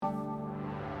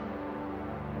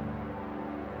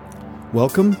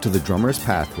Welcome to The Drummer's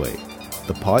Pathway,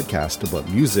 the podcast about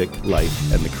music,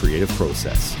 life, and the creative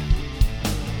process.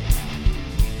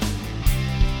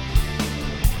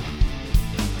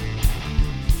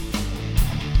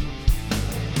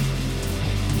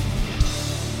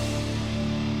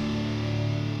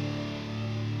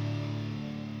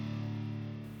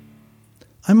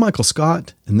 I'm Michael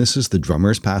Scott, and this is the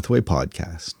Drummer's Pathway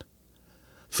podcast.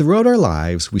 Throughout our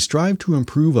lives, we strive to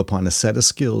improve upon a set of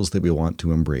skills that we want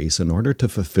to embrace in order to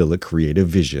fulfill a creative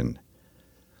vision.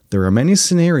 There are many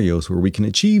scenarios where we can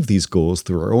achieve these goals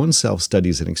through our own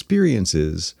self-studies and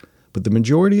experiences, but the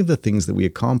majority of the things that we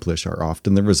accomplish are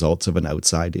often the results of an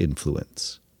outside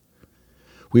influence.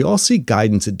 We all seek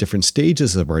guidance at different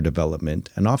stages of our development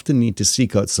and often need to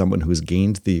seek out someone who has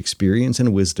gained the experience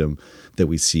and wisdom that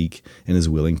we seek and is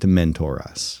willing to mentor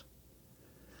us.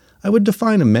 I would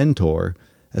define a mentor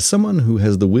as someone who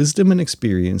has the wisdom and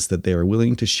experience that they are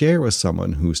willing to share with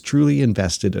someone who is truly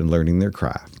invested in learning their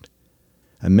craft.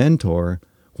 A mentor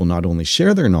will not only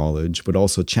share their knowledge, but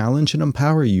also challenge and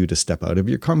empower you to step out of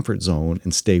your comfort zone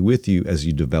and stay with you as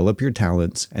you develop your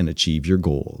talents and achieve your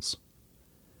goals.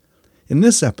 In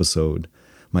this episode,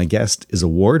 my guest is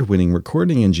award-winning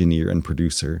recording engineer and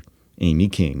producer, Amy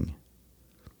King.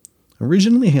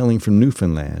 Originally hailing from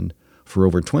Newfoundland, for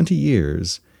over 20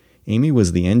 years, Amy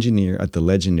was the engineer at the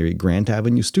legendary Grant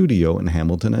Avenue Studio in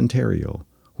Hamilton, Ontario,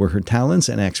 where her talents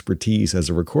and expertise as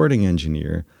a recording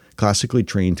engineer, classically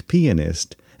trained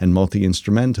pianist, and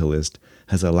multi-instrumentalist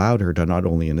has allowed her to not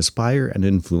only inspire and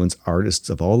influence artists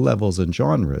of all levels and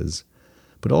genres,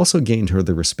 but also gained her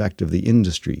the respect of the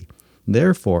industry,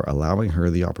 therefore allowing her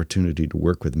the opportunity to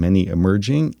work with many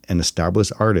emerging and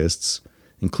established artists,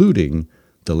 including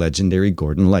the legendary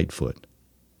Gordon Lightfoot.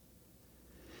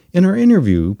 In our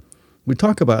interview, we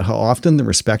talk about how often the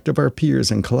respect of our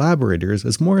peers and collaborators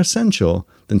is more essential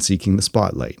than seeking the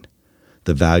spotlight,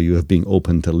 the value of being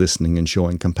open to listening and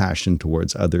showing compassion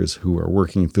towards others who are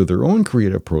working through their own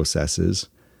creative processes,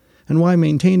 and why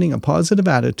maintaining a positive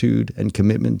attitude and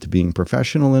commitment to being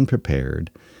professional and prepared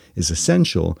is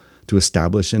essential to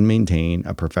establish and maintain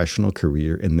a professional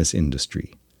career in this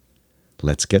industry.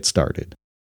 Let's get started.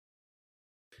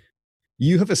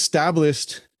 You have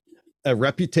established a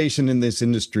reputation in this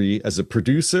industry as a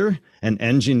producer, an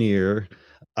engineer,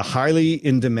 a highly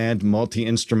in-demand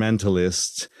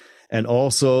multi-instrumentalist, and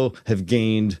also have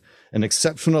gained an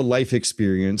exceptional life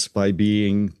experience by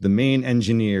being the main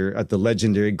engineer at the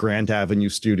legendary Grant Avenue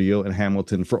Studio in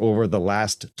Hamilton for over the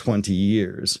last 20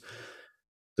 years.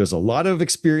 There's a lot of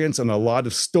experience and a lot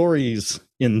of stories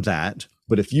in that,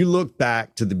 but if you look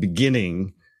back to the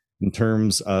beginning in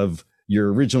terms of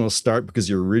your original start, because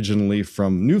you're originally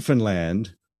from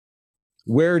Newfoundland,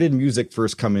 where did music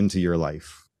first come into your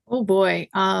life? Oh boy.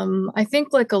 I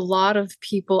think like a lot of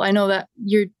people, I know that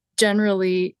you're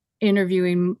generally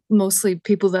interviewing mostly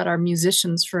people that are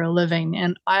musicians for a living.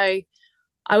 And I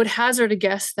would hazard a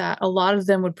guess that a lot of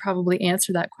them would probably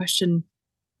answer that question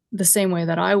the same way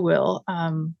that I will,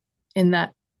 in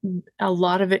that a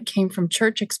lot of it came from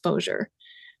church exposure.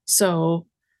 So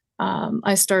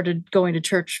I started going to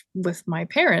church with my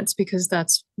parents because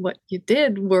that's what you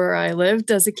did where I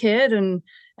lived as a kid.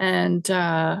 And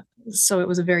so it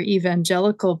was a very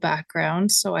evangelical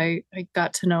background. So I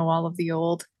got to know all of the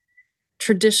old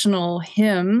traditional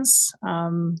hymns.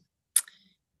 And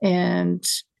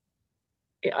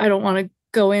I don't want to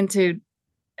go into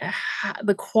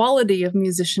the quality of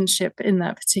musicianship in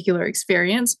that particular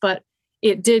experience, but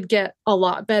it did get a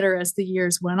lot better as the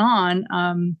years went on.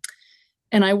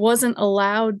 And I wasn't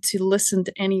allowed to listen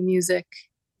to any music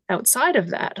outside of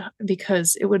that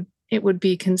because it would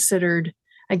be considered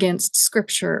against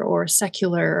scripture or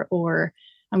secular, or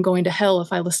I'm going to hell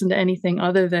if I listen to anything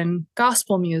other than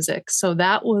gospel music. So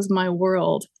that was my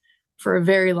world for a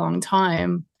very long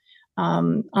time,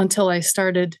 until I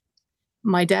started.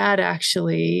 My dad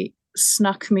actually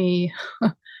snuck me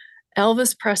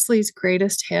Elvis Presley's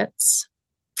greatest hits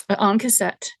on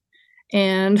cassette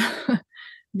and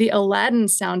the Aladdin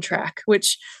soundtrack,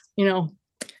 which,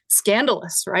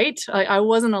 scandalous, right? I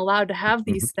wasn't allowed to have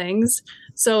these things.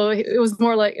 So it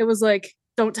was like,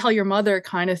 don't tell your mother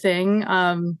kind of thing.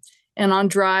 And on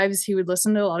drives, he would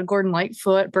listen to a lot of Gordon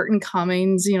Lightfoot, Burton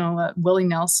Cummings, Willie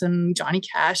Nelson, Johnny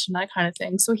Cash, and that kind of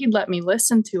thing. So he'd let me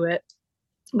listen to it.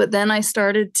 But then I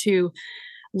started to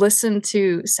listen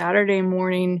to Saturday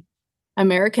morning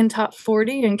American Top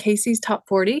 40 and Casey's Top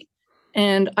 40.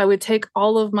 And I would take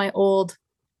all of my old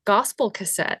gospel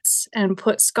cassettes and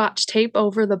put Scotch tape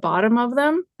over the bottom of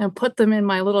them and put them in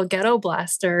my little ghetto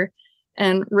blaster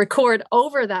and record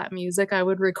over that music. I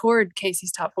would record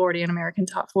Casey's Top 40 and American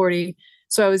Top 40.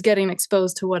 So I was getting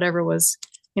exposed to whatever was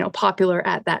popular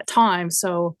at that time.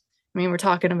 So, I mean, we're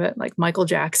talking about like Michael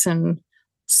Jackson,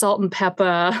 Salt and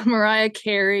Peppa, Mariah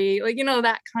Carey, like,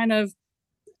 that kind of,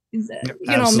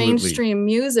 Absolutely. mainstream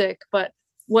music. But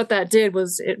what that did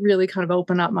was it really kind of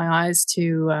opened up my eyes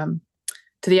to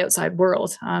the outside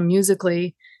world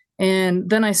musically. And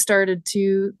then I started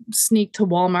to sneak to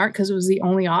Walmart because it was the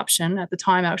only option at the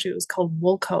time. Actually, it was called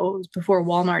Woolco. It was before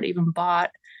Walmart even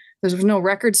bought. There was no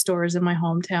record stores in my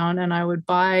hometown, and I would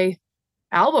buy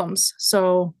albums.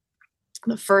 So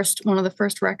one of the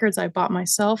first records I bought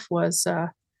myself was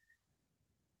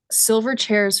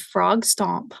Silverchair's Frog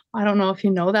Stomp. I don't know if you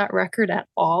know that record at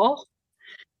all.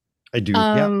 I do.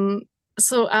 Yeah.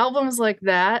 So albums like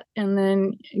that, and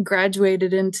then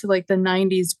graduated into like the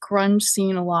 90s grunge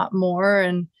scene a lot more,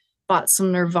 and bought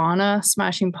some Nirvana,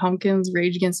 Smashing Pumpkins,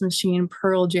 Rage Against the Machine,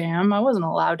 Pearl Jam. I wasn't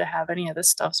allowed to have any of this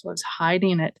stuff, so I was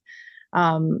hiding it.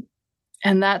 And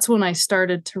that's when I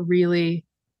started to really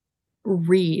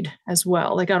read as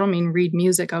well. Like, I don't mean read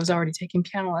music. I was already taking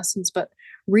piano lessons, but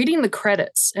reading the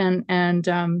credits, and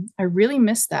I really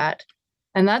missed that.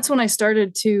 And that's when I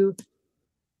started to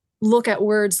look at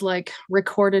words like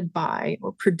recorded by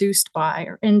or produced by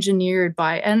or engineered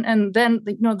by, and then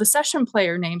the session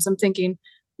player names. I'm thinking,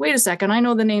 wait a second, I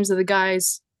know the names of the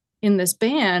guys in this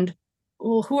band.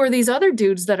 Well, who are these other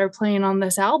dudes that are playing on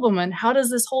this album, and how does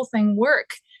this whole thing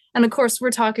work? And of course, we're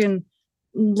talking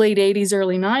late 80s,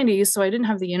 early 90s, so I didn't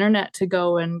have the internet to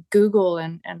go and Google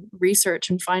and research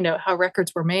and find out how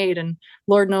records were made. And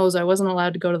Lord knows I wasn't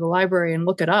allowed to go to the library and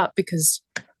look it up, because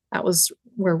that was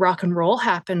where rock and roll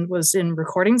happened, was in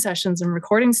recording sessions and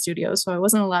recording studios. So I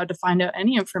wasn't allowed to find out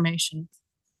any information.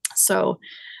 So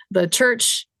the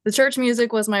church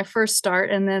music was my first start.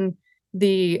 And then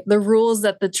the rules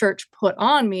that the church put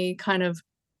on me kind of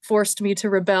forced me to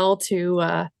rebel,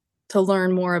 to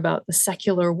learn more about the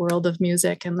secular world of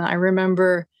music. And I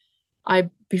remember I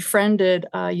befriended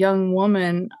a young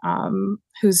woman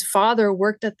whose father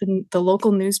worked at the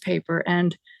local newspaper.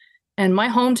 And my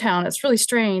hometown, it's really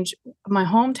strange, my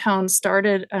hometown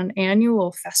started an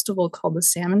annual festival called the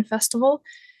Salmon Festival.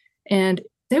 And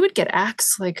they would get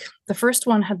acts, like the first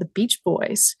one had the Beach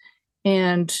Boys,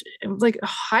 and like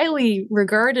highly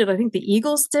regarded. I think the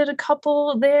Eagles did a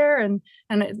couple there, and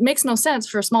it makes no sense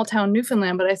for a small town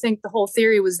Newfoundland, but I think the whole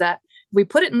theory was that we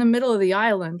put it in the middle of the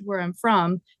island where I'm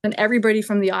from, then everybody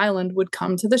from the island would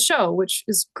come to the show, which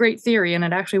is great theory, and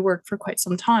it actually worked for quite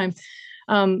some time.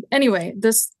 Anyway,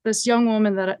 this young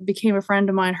woman that became a friend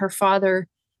of mine, her father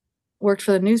worked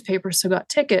for the newspaper, so got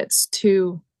tickets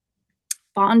to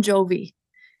Bon Jovi.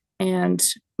 And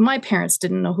my parents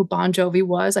didn't know who Bon Jovi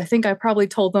was. I think I probably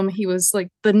told them he was like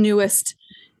the newest,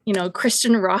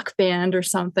 Christian rock band or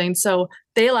something. So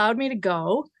they allowed me to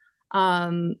go.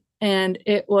 And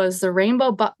it was the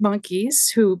Rainbow Butt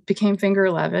Monkeys, who became Finger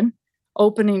Eleven,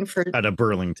 opening for Out of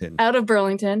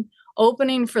Burlington,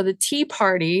 opening for the Tea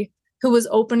Party, who was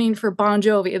opening for Bon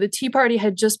Jovi. The Tea Party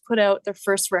had just put out their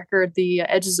first record, The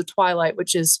Edges of Twilight,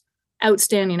 which is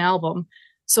outstanding album.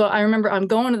 So I remember I'm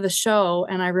going to the show,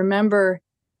 and I remember,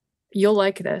 you'll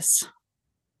like this,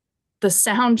 the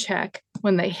sound check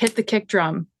when they hit the kick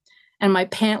drum and my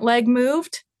pant leg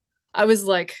moved. I was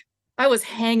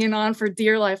hanging on for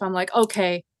dear life. I'm like,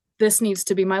 okay, this needs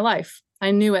to be my life.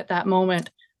 I knew at that moment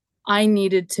I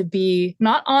needed to be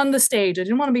not on the stage. I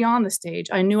didn't want to be on the stage.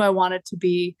 I knew I wanted to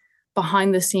be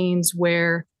behind the scenes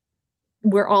where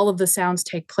all of the sounds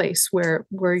take place, where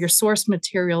your source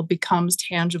material becomes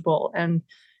tangible. And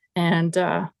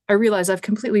I realize I've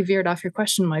completely veered off your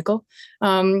question, Michael.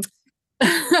 But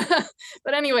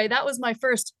anyway, that was my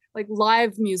first like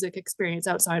live music experience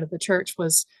outside of the church,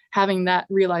 was having that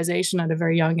realization at a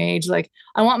very young age. Like,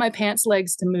 I want my pants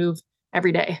legs to move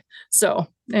every day. So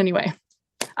anyway,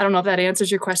 I don't know if that answers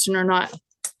your question or not.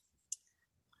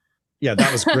 Yeah,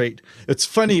 that was great. It's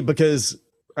funny because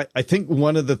I think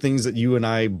one of the things that you and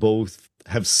I both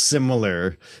have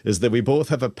similar is that we both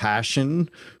have a passion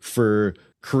for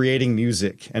creating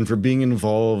music and for being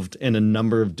involved in a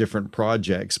number of different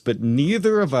projects, but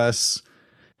neither of us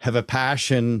have a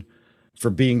passion for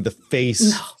being the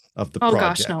face of the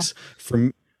projects. Gosh,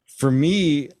 no. For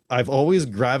me, I've always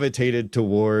gravitated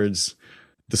towards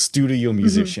the studio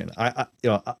musician.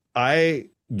 Mm-hmm. I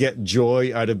get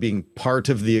joy out of being part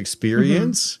of the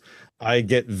experience. Mm-hmm. I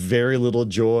get very little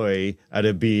joy out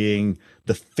of being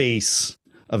the face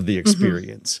of the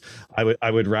experience. Mm-hmm. I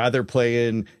would rather play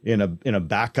in a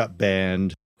backup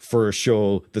band for a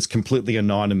show that's completely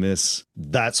anonymous.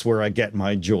 That's where I get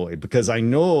my joy, because I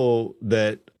know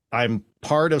that I'm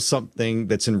part of something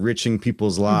that's enriching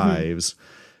people's lives,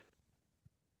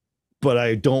 but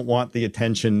I don't want the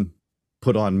attention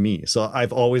put on me. So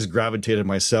I've always gravitated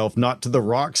myself not to the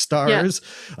rock stars,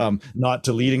 not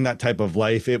to leading that type of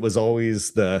life. It was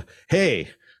always the, hey,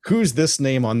 who's this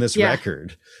name on this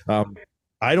record?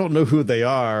 I don't know who they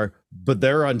are, but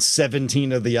they're on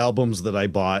 17 of the albums that I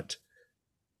bought,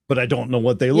 but I don't know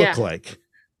what they look like.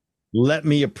 Let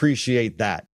me appreciate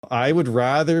that. I would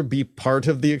rather be part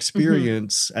of the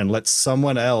experience and let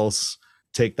someone else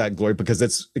take that glory, because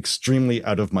it's extremely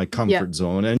out of my comfort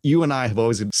zone. And you and I have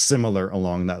always been similar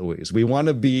along that ways. We want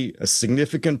to be a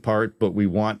significant part, but we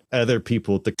want other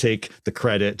people to take the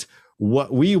credit.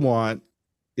 What we want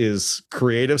is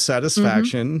creative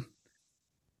satisfaction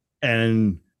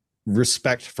and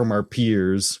respect from our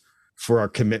peers for our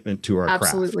commitment to our craft.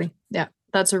 Absolutely. Yeah,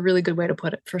 that's a really good way to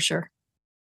put it, for sure.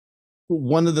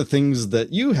 One of the things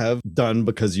that you have done,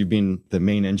 because you've been the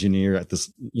main engineer at this,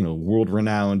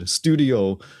 world-renowned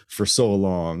studio for so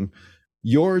long,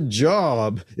 your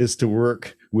job is to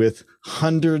work with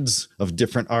hundreds of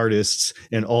different artists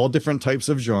in all different types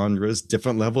of genres,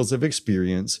 different levels of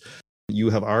experience. You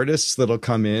have artists that'll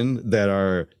come in that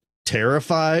are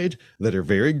terrified, that are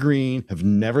very green, have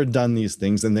never done these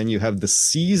things. And then you have the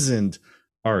seasoned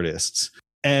artists,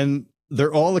 and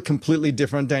they're all a completely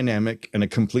different dynamic and a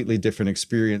completely different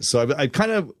experience. So I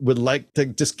kind of would like to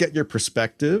just get your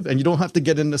perspective, and you don't have to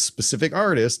get into specific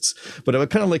artists, but I would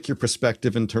kind of like your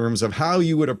perspective in terms of how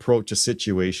you would approach a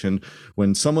situation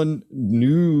when someone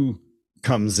new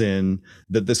comes in,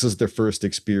 that this is their first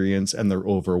experience and they're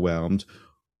overwhelmed.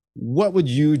 What would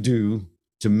you do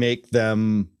to make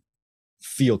them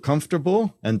feel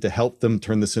comfortable and to help them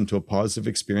turn this into a positive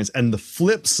experience? And the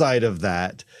flip side of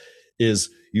that is,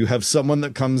 you have someone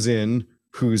that comes in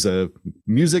who's a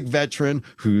music veteran,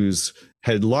 who's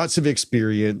had lots of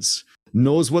experience,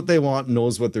 knows what they want,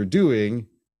 knows what they're doing.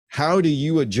 How do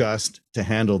you adjust to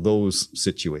handle those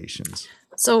situations?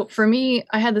 So for me,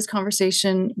 I had this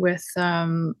conversation with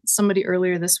somebody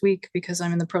earlier this week, because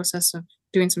I'm in the process of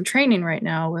doing some training right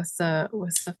now with a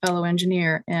fellow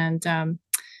engineer. And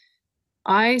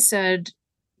I said,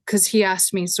 because he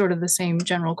asked me sort of the same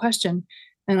general question,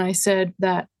 and I said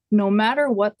that no matter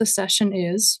what the session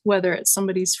is, whether it's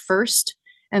somebody's first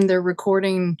and they're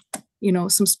recording,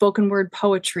 some spoken word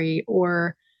poetry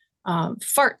or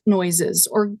fart noises,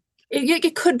 or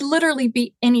it could literally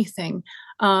be anything.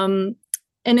 And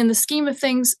in the scheme of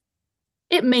things,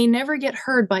 it may never get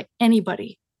heard by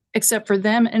anybody except for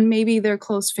them and maybe their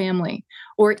close family.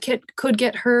 Or it could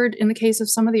get heard, in the case of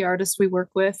some of the artists we work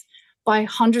with, by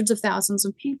hundreds of thousands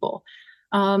of people.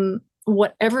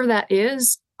 Whatever that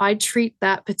is, I treat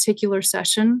that particular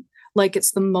session like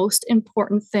it's the most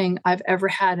important thing I've ever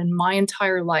had in my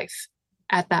entire life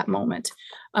at that moment.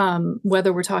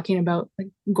 Whether we're talking about like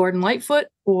Gordon Lightfoot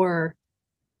or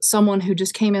someone who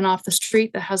just came in off the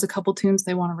street that has a couple tunes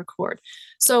they want to record.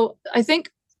 So I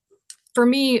think for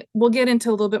me, we'll get into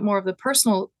a little bit more of the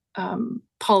personal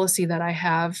policy that I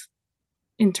have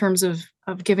in terms of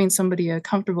giving somebody a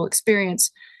comfortable experience.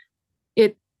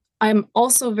 I'm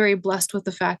also very blessed with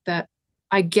the fact that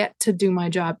I get to do my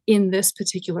job in this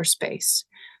particular space.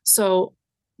 So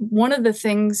one of the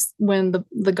things when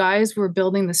the guys were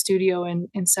building the studio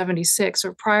in 76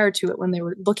 or prior to it, when they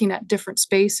were looking at different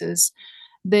spaces,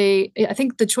 I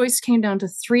think the choice came down to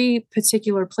three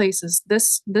particular places.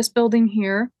 This building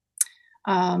here,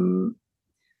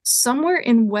 somewhere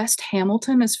in West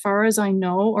Hamilton, as far as I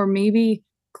know, or maybe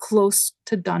close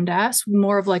to Dundas,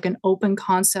 more of like an open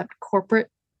concept corporate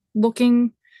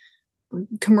looking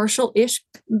commercial-ish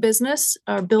business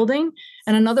building,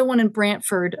 and another one in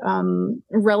Brantford,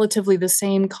 relatively the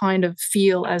same kind of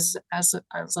feel as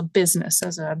a business,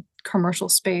 as a commercial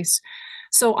space.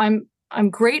 So I'm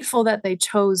grateful that they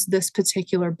chose this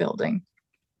particular building.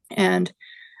 And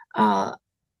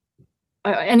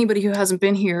anybody who hasn't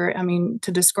been here, I mean,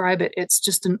 to describe it, it's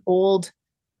just an old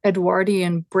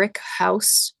Edwardian brick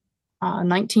house,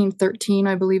 1913,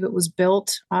 I believe it was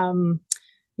built.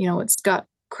 It's got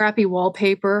crappy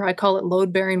wallpaper. I call it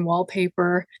load-bearing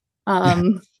wallpaper.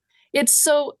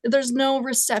 There's no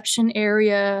reception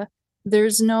area.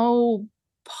 There's no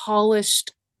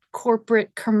polished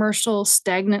corporate commercial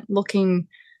stagnant looking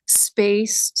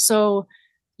space. So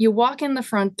you walk in the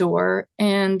front door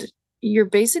and you're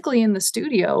basically in the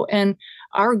studio. And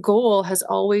our goal has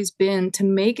always been to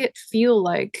make it feel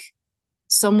like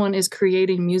someone is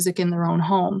creating music in their own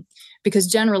home, because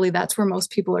generally that's where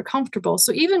most people are comfortable.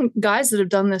 So even guys that have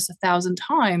done this 1,000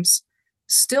 times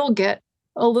still get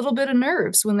a little bit of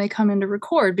nerves when they come in to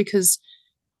record, because,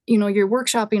 you're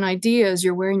workshopping ideas,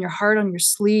 you're wearing your heart on your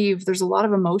sleeve. There's a lot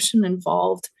of emotion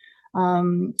involved.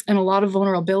 and a lot of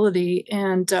vulnerability.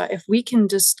 And if we can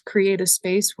just create a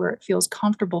space where it feels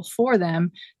comfortable for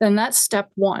them, then that's step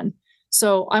one.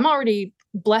 So I'm already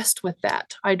blessed with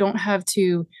that. I don't have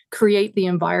to create the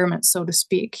environment, so to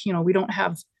speak. We don't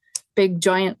have big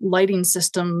giant lighting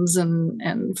systems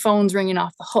and phones ringing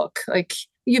off the hook. Like,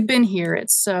 you've been here.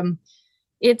 It's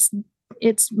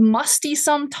musty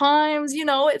sometimes,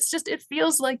 it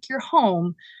feels like you're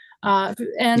home.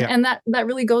 And that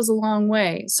really goes a long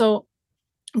way. So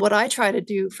what I try to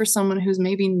do for someone who's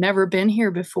maybe never been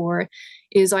here before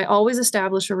is I always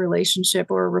establish a relationship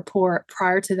or a rapport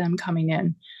prior to them coming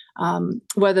in.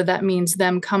 Whether that means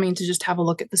them coming to just have a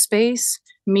look at the space,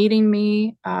 meeting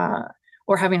me,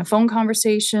 or having a phone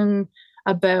conversation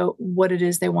about what it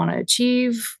is they want to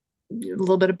achieve, a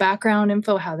little bit of background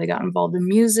info, how they got involved in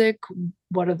music,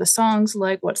 what are the songs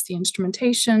like, what's the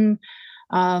instrumentation,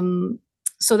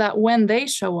 so that when they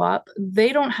show up,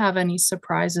 they don't have any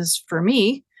surprises for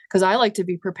me, because I like to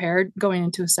be prepared going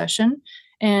into a session,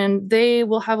 and they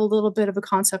will have a little bit of a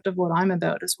concept of what I'm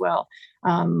about as well.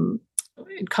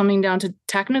 Coming down to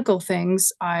technical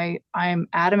things, I'm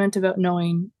adamant about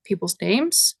knowing people's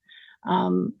names.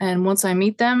 And once I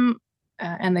meet them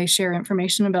and they share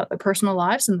information about their personal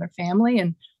lives and their family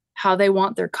and how they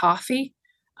want their coffee,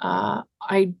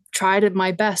 I tried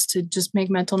my best to just make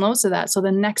mental notes of that. So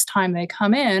the next time they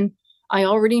come in, I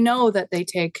already know that they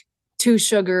take 2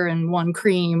 sugar and 1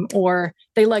 cream, or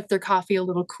they like their coffee a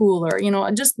little cooler,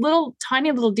 just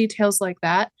tiny little details like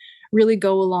that really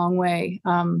go a long way.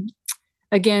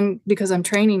 Again, because I'm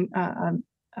training a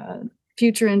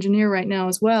future engineer right now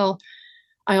as well,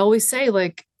 I always say,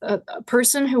 like, a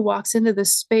person who walks into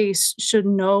this space should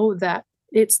know that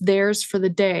it's theirs for the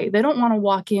day. They don't want to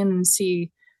walk in and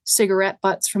see cigarette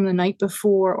butts from the night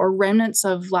before or remnants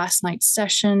of last night's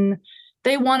session.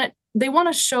 They want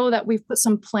to show that we've put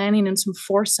some planning and some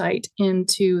foresight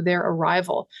into their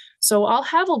arrival. So I'll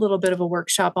have a little bit of a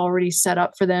workshop already set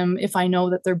up for them if I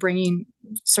know that they're bringing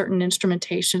certain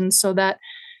instrumentation, so that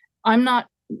I'm not,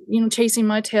 chasing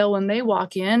my tail when they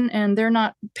walk in, and they're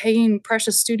not paying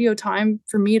precious studio time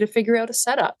for me to figure out a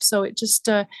setup. So it just,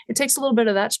 it takes a little bit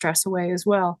of that stress away as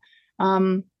well.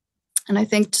 And I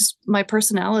think just my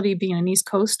personality, being an East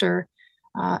Coaster,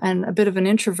 and a bit of an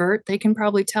introvert, they can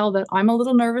probably tell that I'm a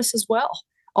little nervous as well,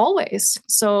 always.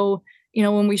 So,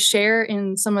 when we share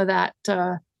in some of that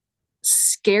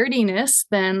scarediness,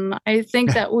 then I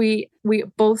think that we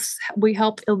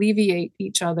help alleviate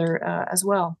each other as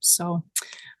well. So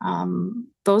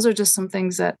those are just some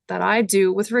things that I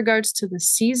do. With regards to the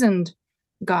seasoned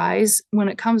guys, when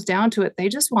it comes down to it, they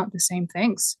just want the same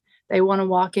things. They want to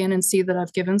walk in and see that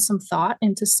I've given some thought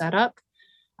into setup,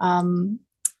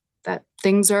 that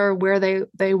things are where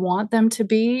they want them to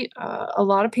be. A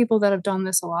lot of people that have done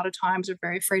this a lot of times are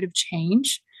very afraid of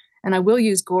change. And I will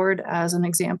use Gord as an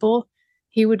example.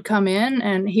 He would come in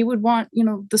and he would want,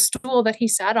 the stool that he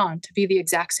sat on to be the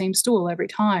exact same stool every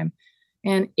time,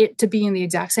 and it to be in the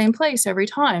exact same place every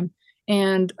time.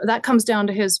 And that comes down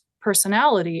to his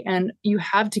personality. And you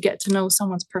have to get to know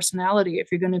someone's personality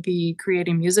if you're going to be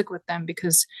creating music with them,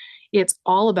 because it's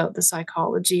all about the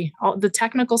psychology, all the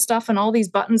technical stuff, and all these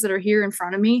buttons that are here in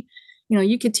front of me.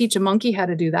 You could teach a monkey how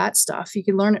to do that stuff. You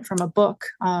can learn it from a book.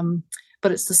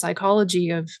 But it's the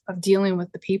psychology of dealing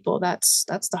with the people. That's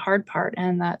the hard part.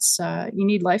 And that's, you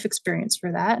need life experience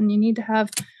for that. And you need to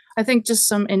have, I think, just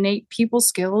some innate people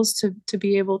skills to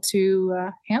be able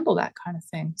to handle that kind of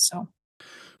thing. So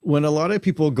when a lot of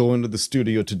people go into the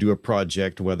studio to do a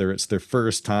project, whether it's their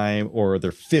first time or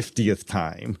their 50th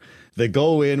time, they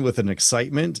go in with an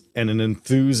excitement and an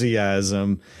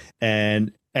enthusiasm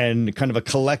and kind of a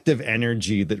collective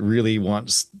energy that really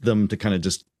wants them to kind of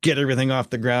just get everything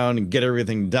off the ground and get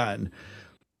everything done.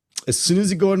 As soon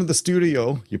as you go into the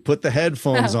studio, you put the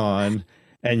headphones on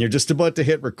and you're just about to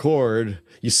hit record,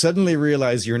 you suddenly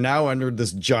realize you're now under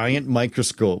this giant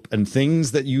microscope, and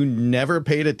things that you never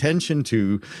paid attention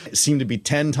to seem to be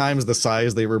 10 times the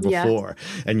size they were before.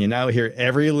 Yes. And you now hear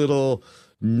every little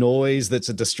noise that's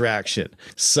a distraction.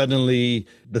 Suddenly,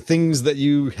 the things that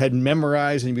you had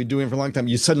memorized and you've been doing for a long time,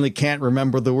 you suddenly can't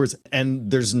remember the words, and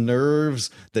there's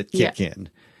nerves that kick in.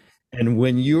 And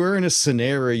when you're in a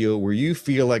scenario where you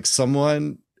feel like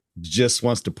someone just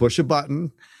wants to push a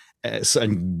button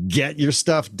and get your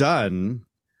stuff done,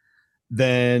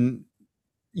 then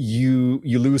you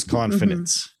lose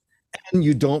confidence, and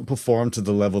you don't perform to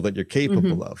the level that you're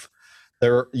capable of.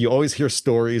 You always hear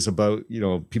stories about,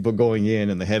 people going in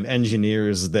and they have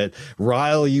engineers that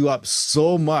rile you up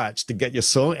so much to get you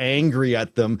so angry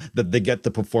at them that they get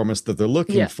the performance that they're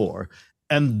looking for.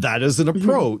 And that is an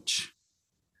approach.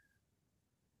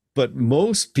 But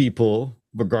most people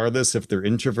regardless if they're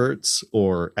introverts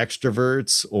or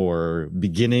extroverts or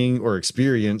beginning or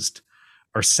experienced,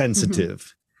 are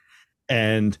sensitive.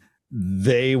 And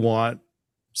they want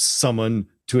someone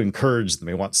to encourage them.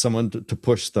 They want someone to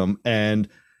push them and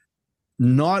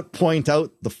not point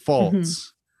out the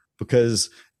faults. Because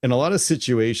in a lot of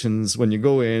situations, when you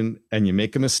go in and you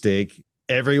make a mistake,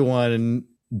 everyone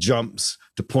jumps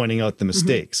to pointing out the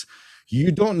mistakes.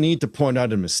 You don't need to point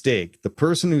out a mistake. The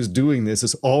person who's doing this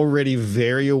is already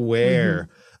very aware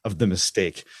of the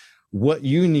mistake. What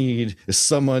you need is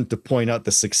someone to point out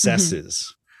the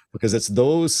successes, because it's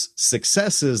those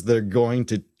successes that are going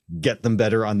to get them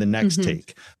better on the next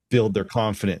take, build their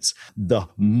confidence. The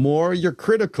more you're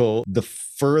critical, the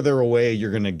further away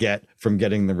you're going to get from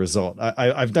getting the result.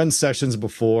 I've done sessions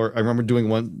before. I remember doing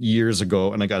one years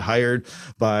ago, and I got hired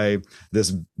by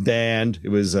this band. It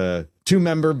was a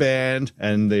 2-member band,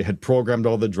 and they had programmed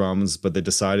all the drums, but they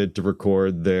decided to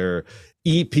record their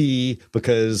EP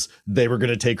because they were going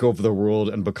to take over the world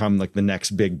and become like the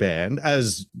next big band,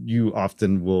 as you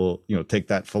often will, take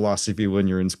that philosophy when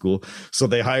you're in school. So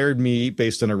they hired me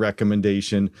based on a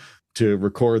recommendation to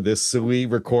record this. So we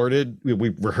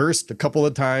rehearsed a couple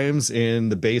of times in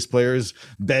the bass player's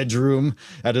bedroom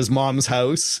at his mom's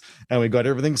house, and we got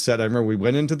everything set. I remember we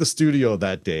went into the studio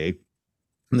that day,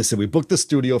 and they said, we booked the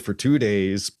studio for 2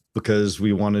 days because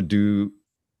we want to do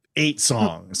 8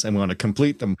 songs and we want to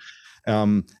complete them.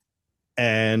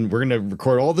 And we're going to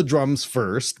record all the drums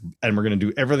first, and we're going to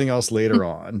do everything else later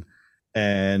on.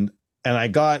 And I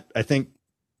got, I think,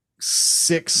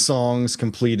 6 songs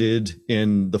completed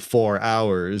in the 4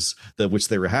 hours, which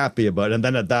they were happy about. And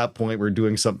then at that point, we're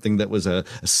doing something that was a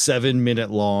 7-minute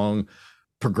long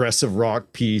progressive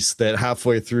rock piece that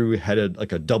halfway through had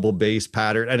a double bass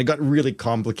pattern, and it got really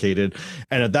complicated.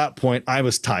 And at that point, I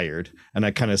was tired, and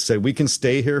I kind of said, we can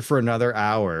stay here for another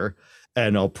hour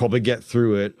and I'll probably get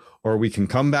through it, or we can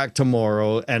come back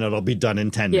tomorrow and it'll be done in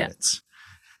 10 minutes.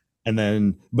 And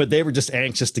then, but they were just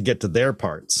anxious to get to their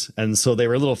parts. And so they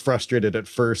were a little frustrated at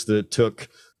first that it took,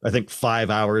 I think, 5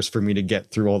 hours for me to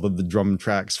get through all of the drum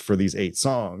tracks for these 8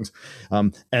 songs.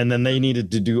 And then they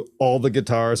needed to do all the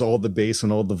guitars, all the bass,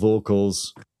 and all the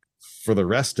vocals for the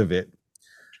rest of it,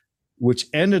 which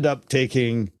ended up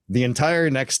taking the entire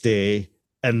next day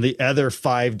and the other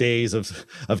 5 days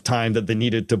of time that they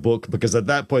needed to book, because at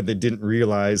that point they didn't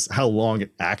realize how long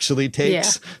it actually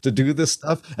takes to do this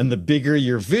stuff. And the bigger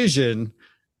your vision,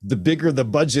 the bigger the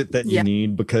budget that you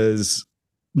need, because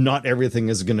not everything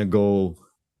is going to go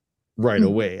right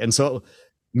away. And so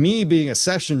me being a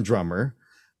session drummer,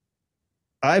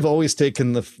 I've always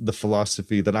taken the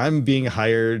philosophy that I'm being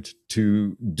hired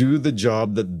to do the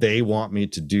job that they want me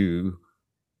to do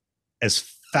as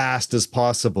fast as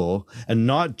possible, and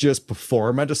not just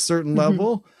perform at a certain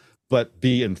level, but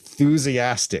be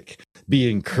enthusiastic,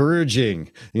 be encouraging.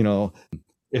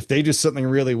 If they do something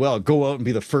really well, go out and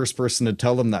be the first person to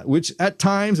tell them that, which at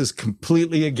times is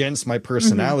completely against my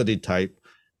personality type.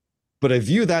 But I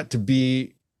view that to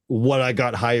be what I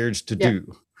got hired to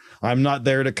do. I'm not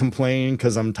there to complain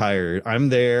because I'm tired. I'm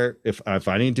there. If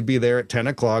I need to be there at 10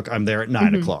 o'clock, I'm there at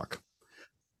 9 o'clock.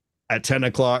 At 10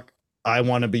 o'clock, I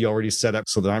want to be already set up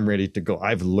so that I'm ready to go.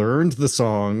 I've learned the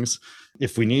songs.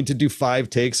 If we need to do 5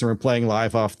 takes and we're playing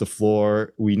live off the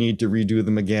floor, we need to redo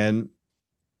them again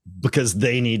because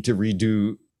they need to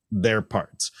redo their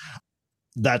parts.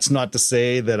 That's not to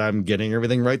say that I'm getting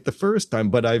everything right the first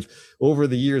time, but over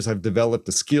the years, I've developed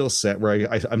a skill set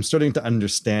where I'm starting to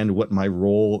understand what my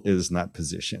role is in that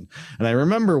position. And I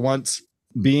remember once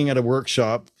being at a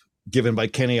workshop given by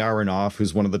Kenny Aronoff,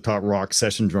 who's one of the top rock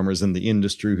session drummers in the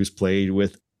industry, who's played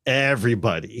with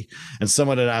everybody. And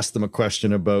someone had asked them a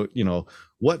question about,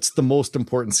 what's the most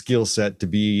important skill set to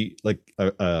be like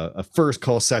a first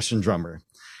call session drummer?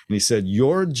 And he said,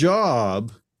 your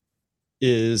job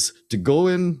is to go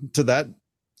into that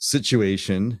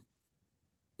situation,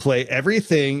 play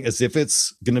everything as if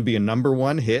it's going to be a number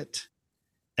 1 hit,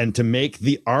 and to make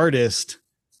the artist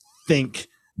think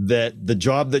that the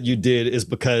job that you did is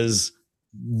because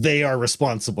they are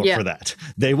responsible for that.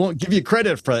 They won't give you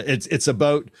credit for it. It's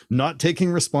about not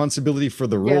taking responsibility for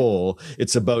the role.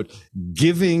 It's about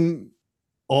giving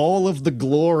all of the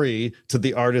glory to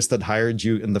the artist that hired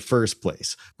you in the first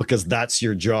place, because that's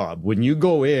your job. When you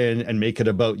go in and make it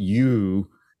about you,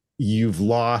 you've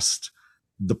lost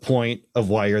the point of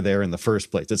why you're there in the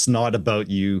first place. It's not about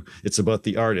you. It's about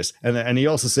the artist. And he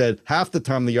also said half the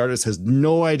time the artist has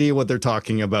no idea what they're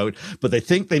talking about, but they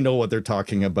think they know what they're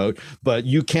talking about. But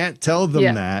you can't tell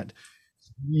them that.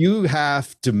 you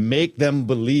have to make them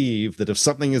believe that if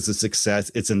something is a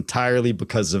success, it's entirely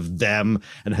because of them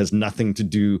and has nothing to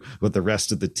do with the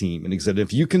rest of the team. And he said,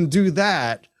 if you can do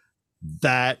that,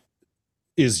 that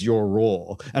is your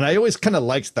role. And I always kind of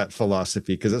liked that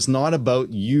philosophy, because it's not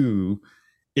about you,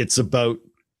 it's about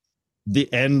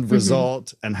the end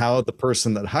result and how the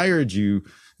person that hired you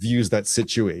views that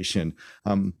situation.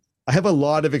 I have a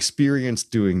lot of experience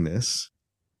doing this.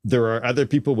 There are other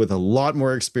people with a lot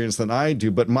more experience than I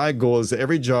do, but my goal is that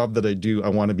every job that I do, I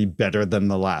want to be better than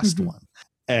the last one.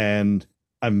 And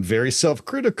I'm very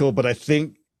self-critical, but I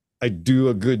think I do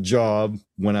a good job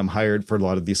when I'm hired for a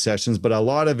lot of these sessions. But a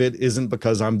lot of it isn't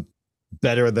because I'm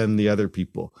better than the other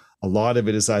people. A lot of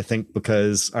it is, I think,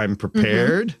 because I'm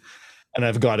prepared and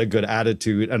I've got a good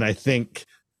attitude. And I think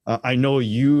I know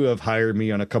you have hired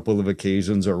me on a couple of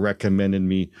occasions or recommended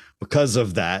me because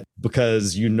of that,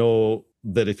 because you know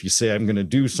that if you say I'm going to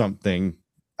do something,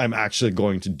 I'm actually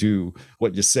going to do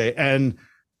what you say. And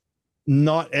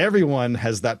not everyone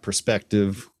has that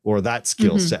perspective or that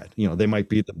skill set. You know, they might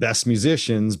be the best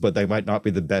musicians, but they might not be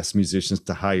the best musicians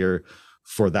to hire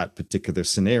for that particular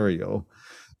scenario.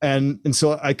 And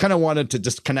so I kind of wanted to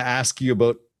just kind of ask you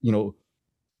about, you know,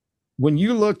 when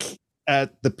you look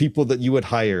at the people that you would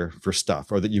hire for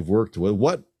stuff or that you've worked with,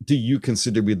 what do you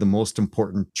consider to be the most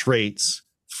important traits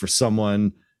for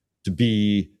someone to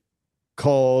be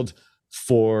called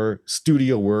for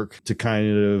studio work to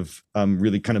kind of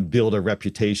really kind of build a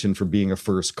reputation for being a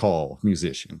first call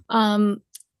musician?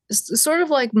 Sort of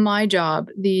like my job,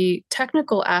 the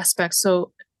technical aspects.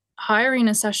 So hiring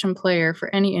a session player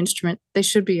for any instrument, they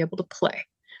should be able to play.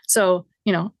 So,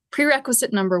 you know,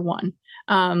 prerequisite number one.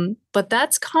 But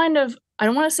that's kind of, I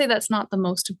don't want to say that's not the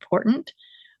most important,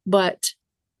 but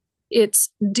it's,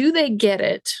 do they get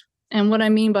it? And what I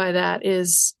mean by that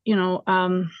is, you know,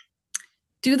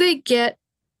 do they get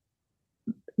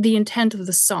the intent of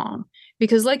the song?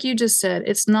 Because like you just said,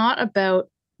 it's not about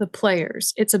the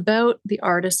players, it's about the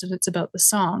artist and it's about the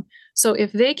song. So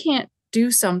if they can't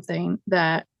do something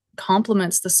that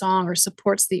complements the song or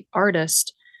supports the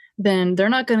artist, then they're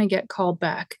not going to get called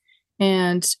back.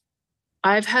 And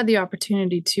I've had the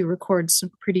opportunity to record some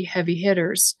pretty heavy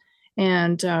hitters.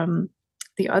 And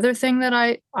the other thing that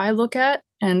I look at,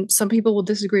 and some people will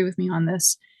disagree with me on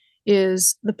this,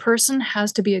 is the person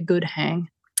has to be a good hang.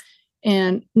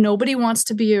 And nobody wants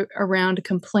to be around a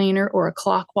complainer or a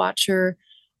clock watcher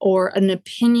or an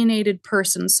opinionated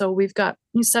person. So we've got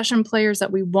session players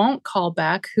that we won't call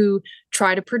back who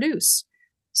try to produce.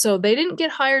 So they didn't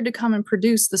get hired to come and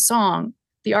produce the song.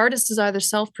 The artist is either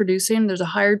self-producing, there's a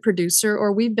hired producer,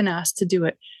 or we've been asked to do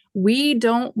it. We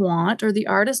don't want, or the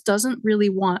artist doesn't really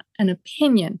want, an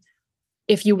opinion.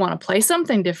 If you want to play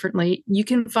something differently, you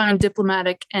can find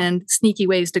diplomatic and sneaky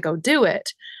ways to go do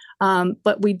it.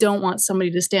 But we don't want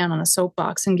somebody to stand on a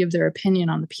soapbox and give their opinion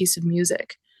on the piece of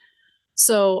music.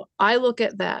 So I look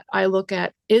at that. I look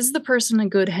at, is the person a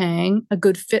good hang, a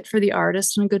good fit for the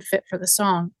artist and a good fit for the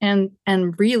song? And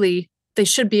really, they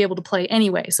should be able to play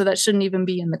anyway. So that shouldn't even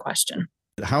be in the question.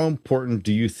 How important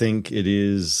do you think it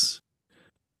is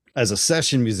as a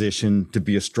session musician to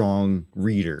be a strong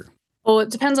reader? Well, it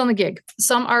depends on the gig.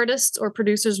 Some artists or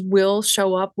producers will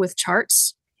show up with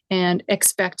charts and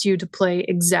expect you to play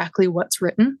exactly what's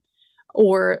written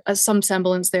or some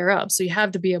semblance thereof. So you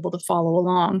have to be able to follow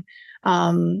along.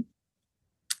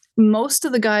 Most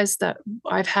of the guys that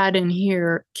I've had in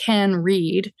here can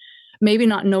read, maybe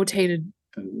not notated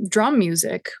drum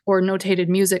music or notated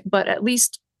music, but at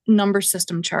least number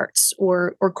system charts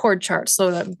or chord charts,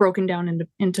 so that broken down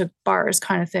into bars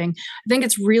kind of thing. I think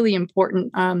it's really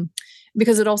important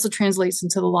because it also translates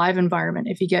into the live environment.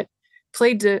 If you get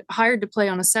hired to play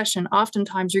on a session,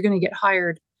 oftentimes you're going to get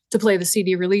hired to play the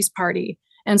CD release party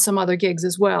and some other gigs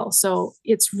as well. So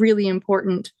it's really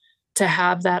important to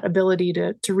have that ability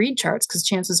to read charts, because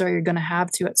chances are you're going to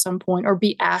have to at some point or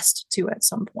be asked to at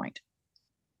some point.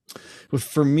 Well,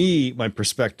 for me, my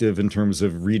perspective in terms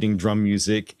of reading drum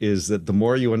music is that the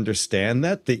more you understand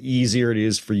that, the easier it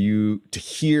is for you to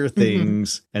hear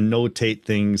things and notate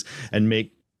things and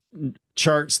make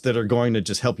charts that are going to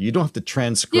just help you. You don't have to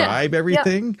transcribe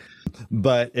everything.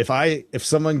 But if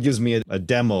someone gives me a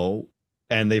demo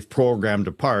and they've programmed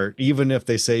a part, even if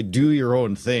they say, do your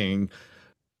own thing,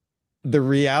 the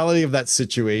reality of that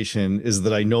situation is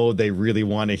that I know they really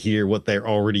want to hear what they're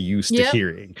already used to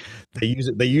hearing. They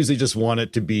usually just want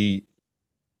it to be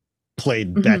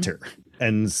played better.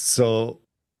 And so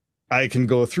I can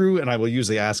go through and I will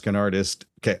usually ask an artist,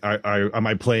 okay, am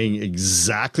I playing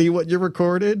exactly what you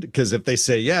recorded? Because if they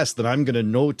say yes, then I'm going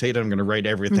to notate, I'm going to write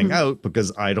everything out,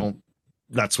 because I don't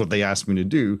that's what they asked me to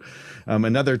do.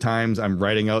 And other times I'm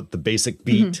writing out the basic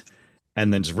beat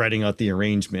and then just writing out the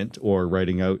arrangement or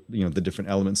writing out, the different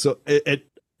elements. So it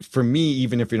for me,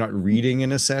 even if you're not reading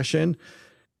in a session,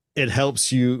 it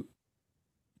helps you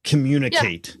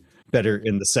communicate better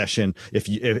in the session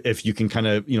if you can kind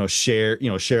of share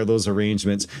those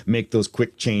arrangements, make those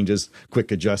quick changes,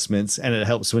 quick adjustments, and it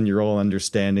helps when you're all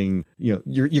understanding,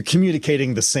 you're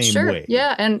communicating the same way.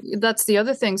 Yeah, and that's the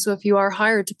other thing. So if you are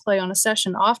hired to play on a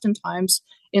session, oftentimes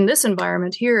in this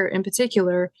environment here in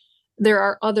particular, there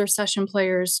are other session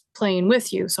players playing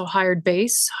with you. So hired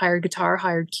bass, hired guitar,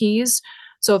 hired keys.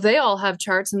 So if they all have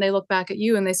charts and they look back at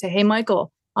you and they say, "Hey,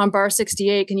 Michael, on bar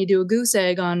 68, can you do a goose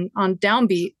egg on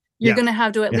downbeat?" You're going to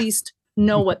have to at least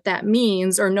know what that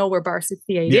means or know where bar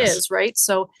 68 is, right?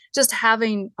 So just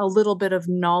having a little bit of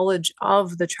knowledge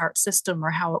of the chart system or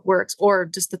how it works, or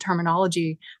just the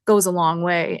terminology, goes a long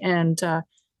way. And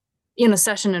in a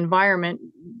session environment,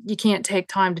 you can't take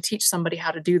time to teach somebody how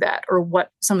to do that or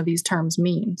what some of these terms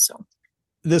mean. So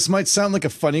this might sound like a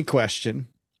funny question,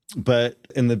 but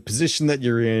in the position that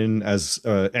you're in as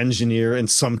an engineer and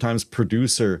sometimes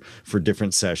producer for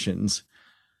different sessions,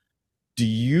 do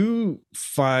you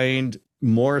find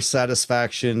more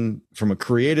satisfaction from a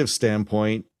creative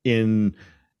standpoint in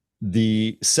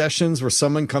the sessions where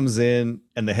someone comes in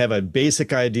and they have a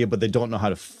basic idea, but they don't know how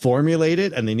to formulate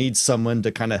it and they need someone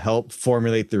to kind of help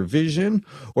formulate their vision?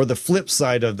 Or the flip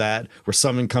side of that, where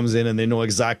someone comes in and they know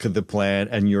exactly the plan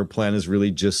and your plan is really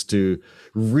just to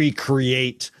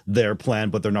recreate their plan,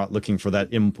 but they're not looking for that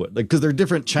input? Like, because they're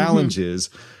different challenges.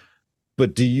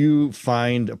 But do you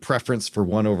find a preference for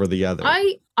one over the other?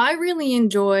 I really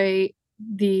enjoy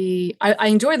I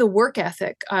enjoy the work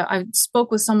ethic. I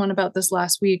spoke with someone about this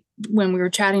last week when we were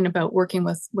chatting about working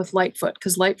with Lightfoot,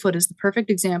 because Lightfoot is the perfect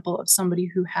example of somebody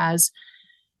who has,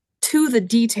 to the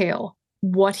detail,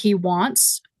 what he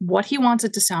wants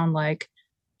it to sound like,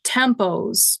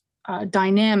 tempos,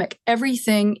 dynamic,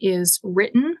 everything is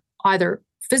written, either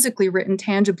physically written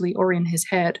tangibly or in his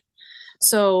head.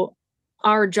 So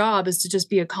our job is to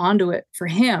just be a conduit for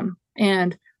him.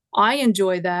 And I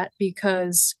enjoy that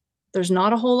because there's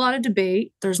not a whole lot of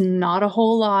debate. There's not a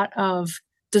whole lot of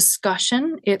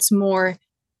discussion. It's more,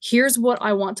 here's what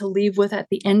I want to leave with at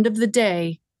the end of the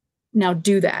day. Now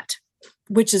do that,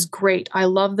 which is great. I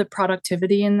love the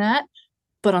productivity in that.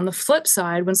 But on the flip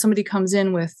side, when somebody comes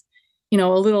in with, a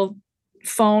little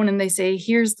phone and they say,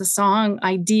 here's the song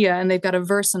idea, and they've got a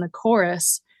verse and a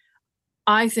chorus,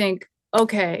 I think,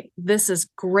 okay, this is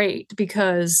great,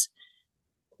 because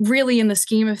really in the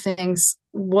scheme of things,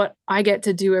 what I get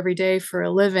to do every day for a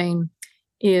living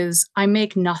is I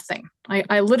make nothing.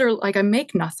 I literally, I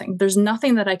make nothing. There's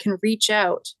nothing that I can reach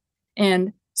out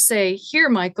and say, here,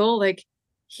 Michael,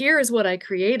 here is what I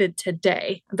created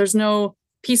today. There's no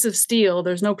piece of steel.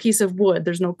 There's no piece of wood.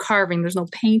 There's no carving. There's no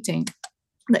painting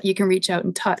that you can reach out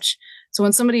and touch. So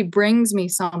when somebody brings me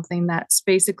something that's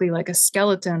basically like a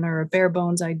skeleton or a bare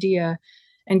bones idea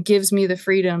and gives me the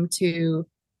freedom to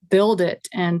build it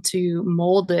and to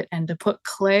mold it and to put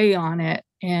clay on it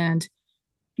and,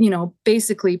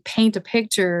 basically paint a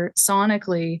picture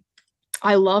sonically,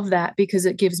 I love that, because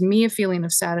it gives me a feeling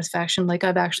of satisfaction, like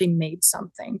I've actually made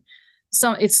something.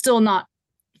 So it's still not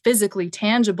physically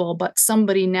tangible, but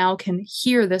somebody now can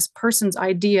hear this person's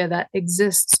idea that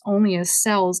exists only as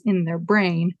cells in their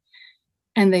brain,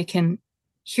 and they can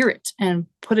hear it and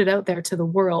put it out there to the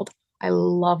world. I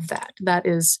love that. That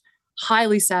is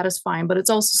highly satisfying, but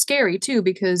it's also scary too,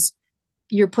 because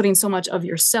you're putting so much of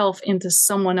yourself into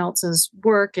someone else's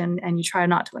work, and you try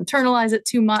not to internalize it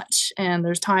too much. And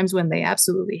there's times when they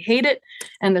absolutely hate it.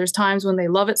 And there's times when they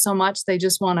love it so much, they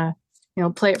just want to,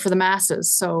 play it for the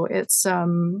masses. So it's,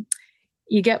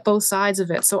 you get both sides of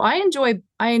it. So I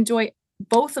enjoy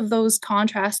both of those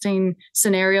contrasting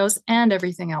scenarios and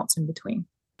everything else in between.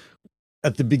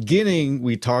 At the beginning,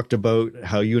 we talked about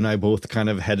how you and I both kind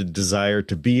of had a desire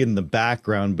to be in the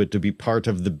background, but to be part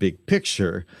of the big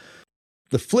picture.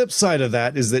 The flip side of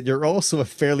that is that you're also a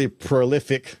fairly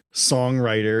prolific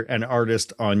songwriter and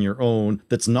artist on your own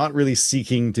that's not really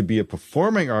seeking to be a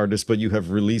performing artist, but you have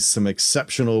released some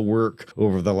exceptional work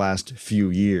over the last few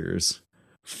years.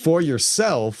 For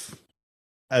yourself,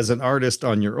 as an artist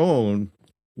on your own,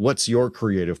 what's your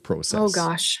creative process? Oh,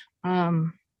 gosh.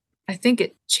 I think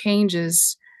it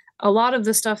changes. A lot of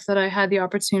the stuff that I had the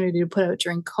opportunity to put out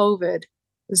during COVID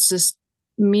was just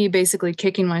me basically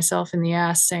kicking myself in the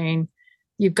ass saying,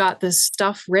 you've got this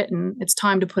stuff written, it's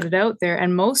time to put it out there.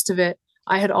 And most of it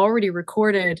I had already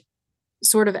recorded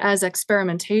sort of as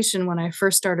experimentation when I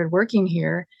first started working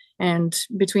here. And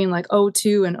between like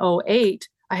 2002 and 2008,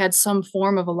 I had some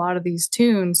form of a lot of these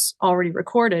tunes already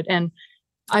recorded. And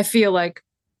I feel like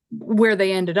where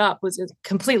they ended up was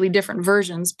completely different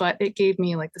versions, but it gave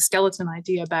me like the skeleton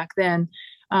idea back then.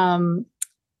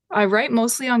 I write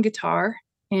mostly on guitar,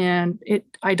 and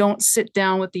I don't sit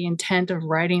down with the intent of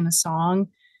writing a song.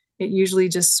 It usually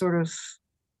just sort of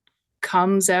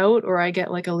comes out, or I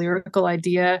get like a lyrical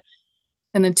idea,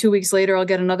 and then 2 weeks later I'll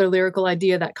get another lyrical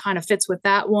idea that kind of fits with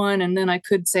that one, and then I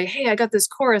could say, hey, I got this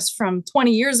chorus from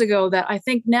 20 years ago that I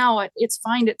think now it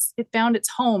found its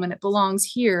home and it belongs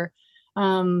here.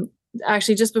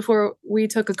 Actually, just before we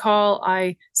took a call,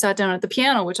 I sat down at the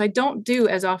piano, which I don't do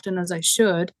as often as I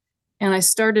should, and I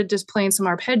started just playing some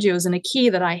arpeggios in a key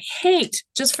that I hate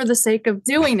just for the sake of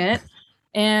doing it,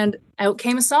 and out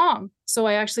came a song. So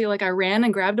I actually I ran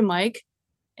and grabbed a mic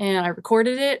and I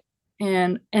recorded it,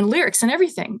 and lyrics and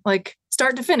everything, like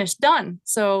start to finish, done.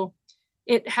 So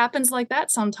it happens like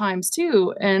that sometimes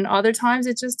too. And other times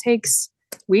it just takes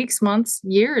weeks, months,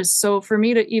 years. So for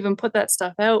me to even put that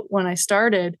stuff out when I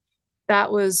started,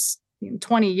 that was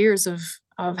 20 years of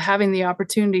having the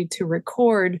opportunity to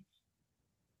record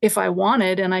if I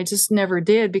wanted. And I just never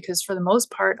did, because for the most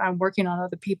part, I'm working on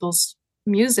other people's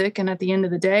music. And at the end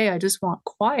of the day, I just want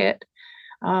quiet.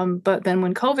 But then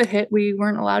when COVID hit, we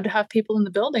weren't allowed to have people in the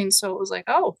building. So it was like,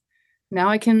 oh, now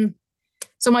I can.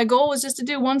 So my goal was just to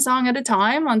do one song at a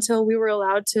time until we were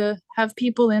allowed to have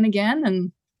people in again.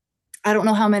 And I don't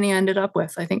know how many I ended up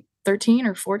with. I think 13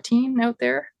 or 14 out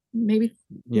there, maybe.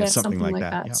 Yeah, something like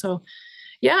that. Yeah. So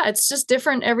yeah, it's just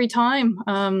different every time.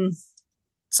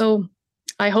 So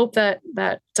I hope that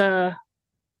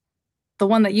the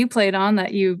one that you played on,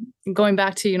 that you, going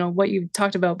back to, what you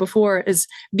talked about before, is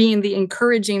being the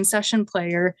encouraging session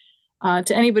player.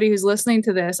 To anybody who's listening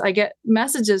to this, I get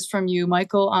messages from you,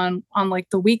 Michael, on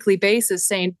like the weekly basis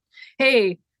saying,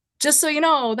 hey, just so you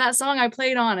know, that song I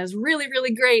played on is really,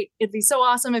 really great. It'd be so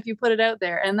awesome if you put it out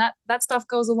there. And that stuff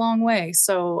goes a long way.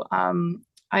 So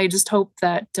I just hope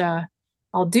that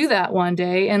I'll do that one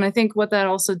day. And I think what that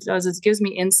also does is gives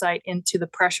me insight into the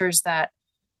pressures that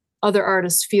other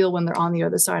artists feel when they're on the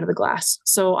other side of the glass.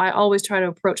 So I always try to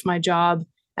approach my job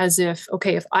as if,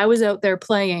 okay, if I was out there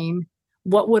playing,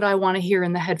 what would I want to hear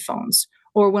in the headphones?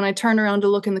 Or when I turn around to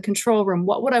look in the control room,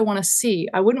 what would I want to see?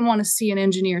 I wouldn't want to see an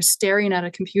engineer staring at a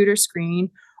computer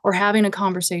screen or having a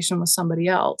conversation with somebody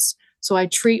else. So I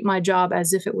treat my job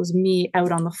as if it was me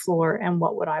out on the floor, and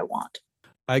what would I want?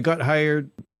 I got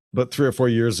hired about 3 or 4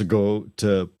 years ago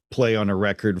to play on a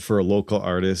record for a local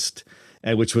artist,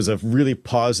 and which was a really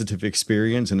positive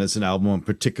experience. And it's an album I'm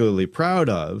particularly proud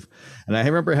of. And I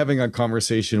remember having a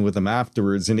conversation with him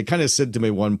afterwards, and he kind of said to me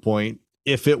at one point,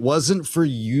 if it wasn't for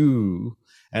you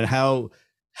and how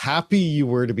happy you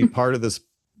were to be part of this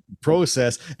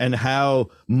process and how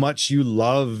much you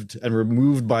loved and were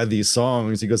moved by these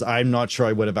songs, he goes, I'm not sure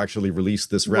I would have actually released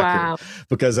this record. Wow.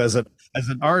 Because as an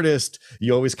artist,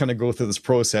 you always kind of go through this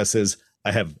process as,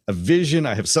 I have a vision.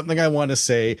 I have something I want to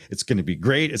say. It's going to be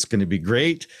great. It's going to be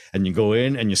great. And you go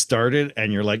in and you start it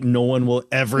and you're like, no one will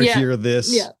ever hear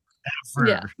this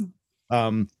ever.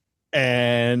 Yeah.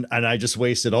 And I just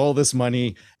wasted all this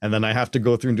money, and then I have to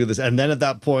go through and do this. And then at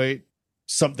that point,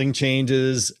 something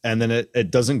changes, and then it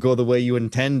doesn't go the way you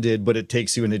intended, but it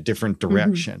takes you in a different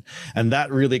direction. Mm-hmm. And that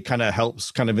really kind of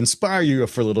helps kind of inspire you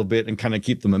for a little bit and kind of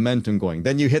keep the momentum going.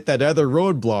 Then you hit that other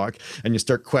roadblock and you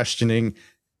start questioning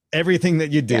everything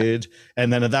that you did. Yeah.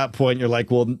 And then at that point you're like,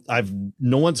 well,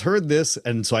 no one's heard this,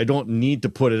 and so I don't need to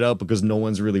put it out because no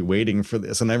one's really waiting for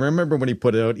this. And I remember when he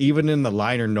put it out, even in the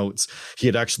liner notes, he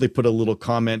had actually put a little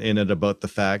comment in it about the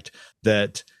fact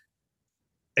that,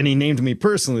 and he named me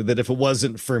personally, that if it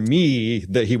wasn't for me,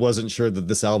 that he wasn't sure that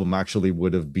this album actually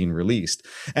would have been released.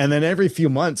 And then every few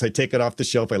months I take it off the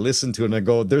shelf, I listen to it, and I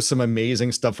go, there's some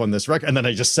amazing stuff on this record. And then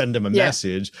I just send him a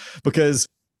message, because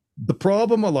the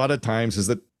problem a lot of times is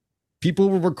that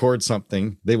people will record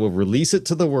something, they will release it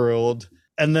to the world,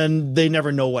 and then they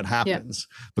never know what happens.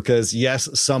 Because yes,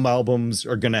 some albums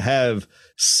are going to have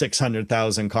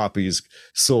 600,000 copies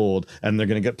sold and they're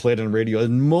going to get played on radio.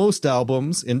 And most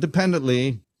albums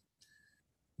independently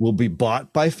will be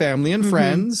bought by family and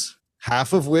friends,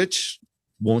 half of which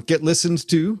won't get listened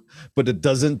to, but it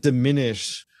doesn't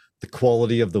diminish the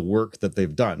quality of the work that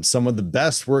they've done. Some of the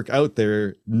best work out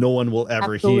there, no one will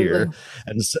ever hear.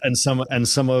 And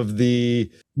some of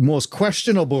the most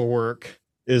questionable work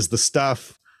is the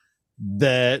stuff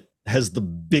that has the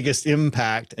biggest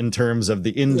impact in terms of the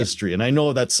industry. And I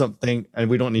know that's something, and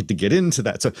we don't need to get into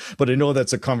that. So, but I know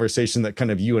that's a conversation that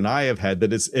kind of you and I have had,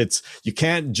 that it's, you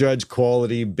can't judge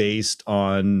quality based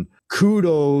on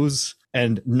kudos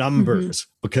and numbers,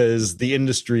 because the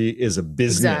industry is a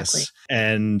business,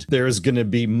 and there's going to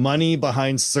be money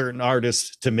behind certain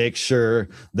artists to make sure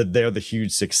that they're the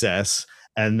huge success.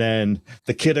 And then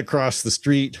the kid across the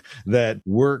street that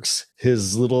works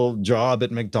his little job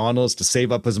at McDonald's to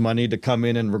save up his money to come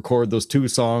in and record those 2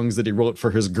 songs that he wrote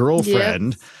for his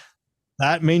girlfriend,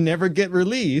 that may never get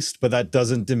released, but that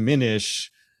doesn't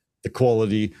diminish the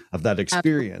quality of that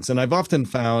experience. And I've often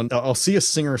found I'll see a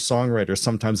singer-songwriter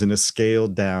sometimes in a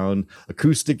scaled down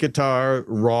acoustic guitar,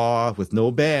 raw, with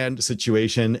no band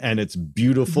situation, and it's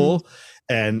beautiful.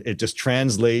 And it just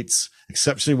translates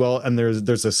exceptionally well. And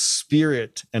there's a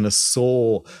spirit and a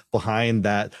soul behind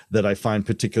that I find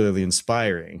particularly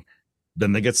inspiring.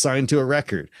 Then they get signed to a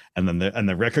record, and then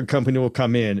the record company will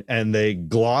come in and they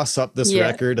gloss up this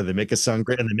record, and they make it sound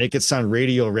great, and they make it sound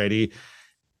radio ready,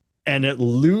 and it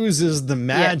loses the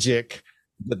magic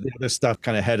that the other stuff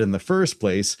kind of had in the first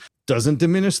place. Doesn't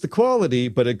diminish the quality,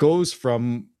 but it goes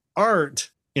from art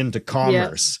into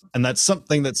commerce. And that's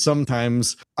something that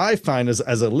sometimes I find as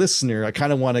a listener, I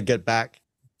kind of want to get back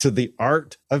to the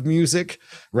art of music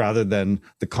rather than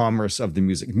the commerce of the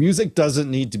music. Music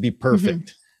doesn't need to be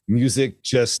perfect. Music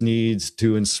just needs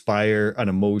to inspire an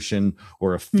emotion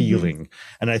or a feeling.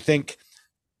 And I think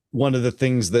one of the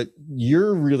things that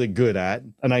you're really good at,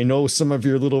 and I know some of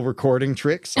your little recording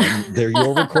tricks, they're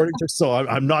your recording tricks, so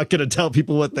I'm not going to tell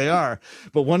people what they are,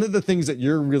 but one of the things that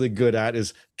you're really good at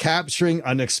is capturing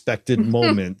unexpected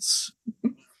moments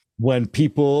when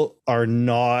people are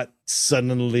not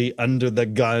suddenly under the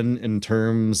gun in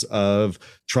terms of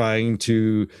trying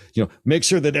to, make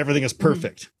sure that everything is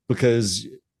perfect, because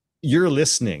you're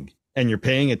listening and you're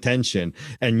paying attention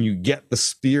and you get the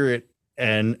spirit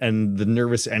and the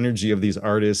nervous energy of these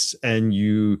artists, and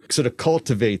you sort of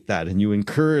cultivate that and you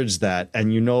encourage that,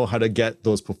 and you know how to get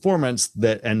those performances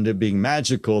that end up being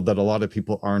magical that a lot of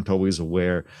people aren't always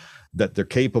aware that they're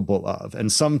capable of.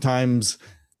 And sometimes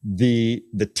the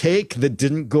take that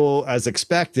didn't go as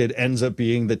expected ends up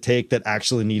being the take that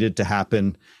actually needed to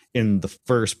happen in the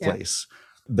first place.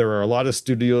 There are a lot of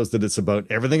studios that it's about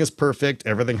everything is perfect,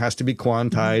 everything has to be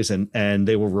quantized, and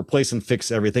they will replace and fix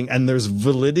everything. And there's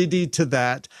validity to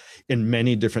that in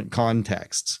many different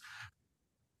contexts.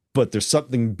 But there's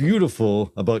something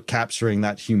beautiful about capturing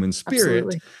that human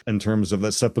spirit in terms of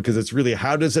that stuff, because it's really,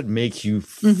 how does it make you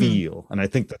feel? And I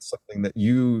think that's something that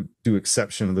you do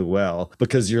exceptionally well,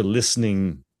 because you're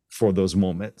listening for those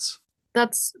moments.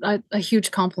 That's a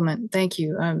huge compliment. Thank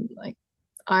you.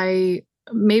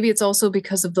 Maybe it's also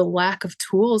because of the lack of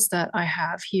tools that I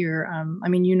have here.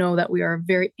 That we are a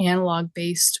very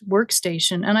analog-based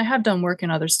workstation, and I have done work in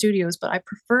other studios, but I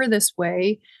prefer this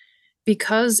way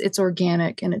because it's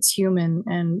organic and it's human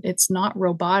and it's not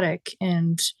robotic.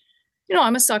 And,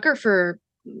 I'm a sucker for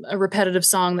a repetitive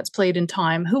song that's played in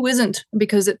time. Who isn't?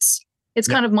 Because it's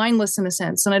kind of mindless in a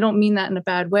sense, and I don't mean that in a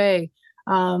bad way.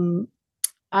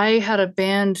 I had a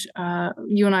band,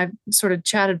 you and I sort of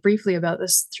chatted briefly about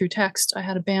this through text. I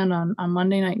had a band on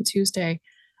Monday night and Tuesday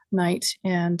night,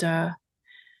 and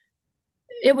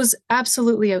it was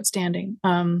absolutely outstanding.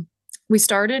 We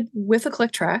started with a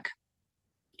click track,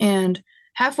 and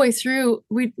halfway through,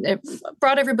 we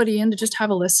brought everybody in to just have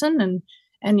a listen, and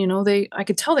I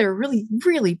could tell they were really,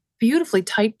 really beautifully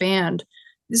tight band,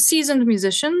 seasoned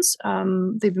musicians.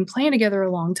 They've been playing together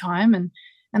a long time, and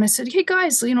I said, hey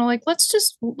guys,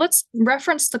 let's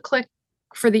reference the click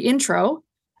for the intro.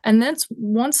 And then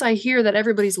once I hear that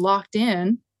everybody's locked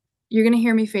in, you're going to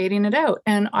hear me fading it out.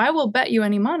 And I will bet you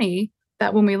any money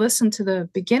that when we listen to the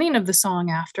beginning of the song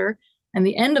after and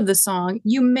the end of the song,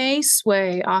 you may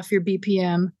sway off your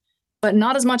BPM, but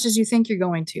not as much as you think you're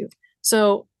going to.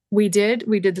 So we did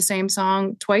the same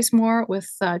song twice more with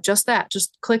just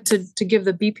click to give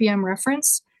the BPM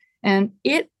reference. And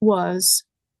it was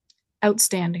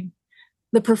outstanding.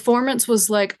 The performance was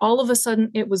like, all of a sudden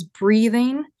it was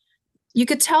breathing. You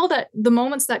could tell that the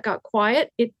moments that got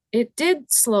quiet, it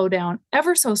did slow down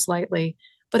ever so slightly,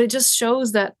 but it just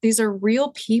shows that these are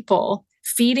real people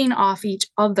feeding off each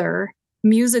other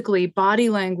musically, body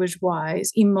language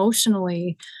wise,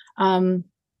 emotionally.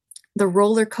 The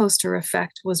roller coaster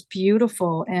effect was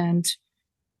beautiful. And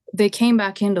they came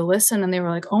back in to listen and they were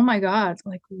like, oh my God,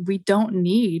 like we don't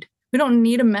need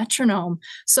a metronome.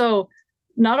 So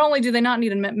not only do they not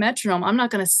need a metronome, I'm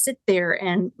not going to sit there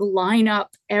and line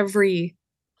up every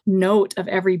note of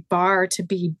every bar to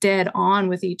be dead on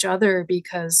with each other,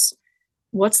 because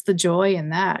what's the joy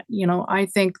in that? I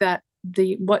think that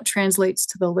what translates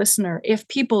to the listener, if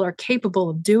people are capable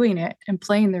of doing it and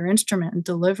playing their instrument and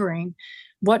delivering,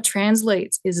 what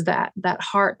translates is that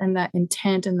heart and that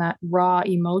intent and that raw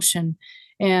emotion.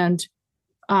 And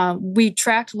We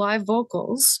tracked live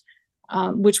vocals,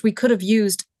 which we could have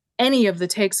used any of the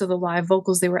takes of the live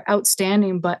vocals. They were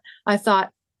outstanding, but I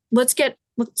thought, let's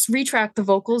retrack the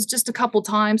vocals just a couple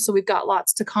times so we've got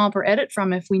lots to comp or edit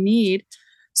from if we need.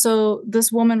 So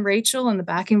this woman, Rachel, and the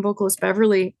backing vocalist,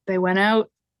 Beverly, they went out,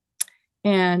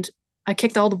 and I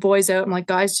kicked all the boys out. I'm like,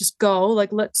 guys, just go.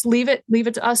 Like, let's leave it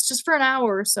to us just for an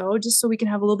hour or so, just so we can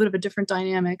have a little bit of a different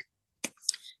dynamic.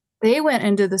 They went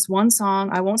into this one song.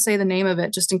 I won't say the name of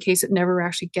it just in case it never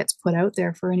actually gets put out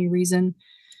there for any reason.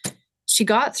 She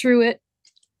got through it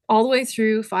all the way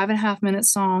through, 5.5 minute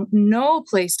song, no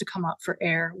place to come up for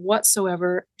air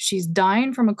whatsoever. She's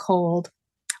dying from a cold.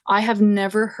 I have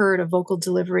never heard a vocal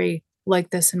delivery like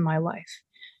this in my life.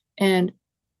 And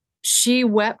she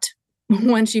wept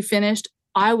when she finished.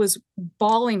 I was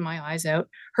bawling my eyes out.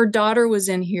 Her daughter was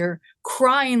in here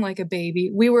crying like a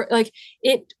baby. We were like,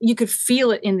 you could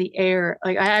feel it in the air.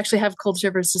 Like, I actually have cold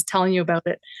shivers just telling you about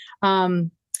it.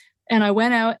 And I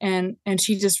went out, and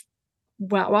she just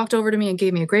walked over to me and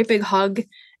gave me a great big hug.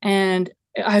 And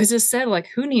I was just said, like,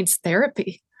 who needs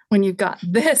therapy when you've got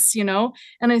this, you know?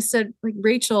 And I said, like,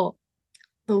 Rachel,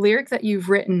 the lyric that you've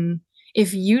written,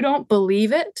 if you don't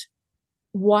believe it,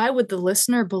 why would the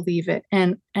listener believe it?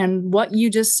 And what you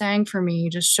just sang for me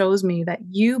just shows me that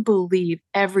you believe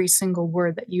every single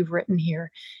word that you've written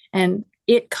here, and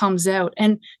it comes out.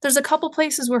 And there's a couple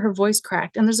places where her voice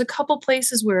cracked, and there's a couple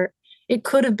places where it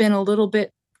could have been a little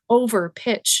bit over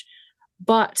pitch,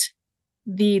 but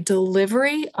the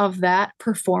delivery of that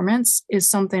performance is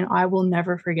something I will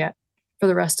never forget for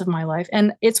the rest of my life.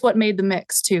 And it's what made the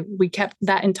mix too. We kept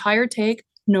that entire take,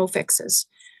 no fixes.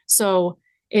 So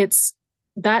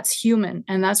that's human,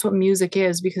 and that's what music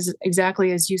is, because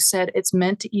exactly as you said, it's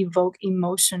meant to evoke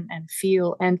emotion and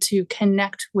feel and to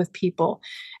connect with people.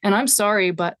 And I'm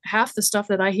sorry, but half the stuff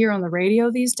that I hear on the radio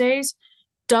these days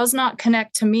does not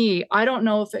connect to me. I don't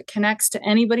know if it connects to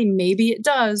anybody. Maybe it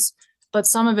does, but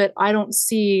some of it I don't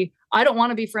see. I don't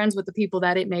want to be friends with the people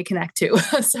that it may connect to.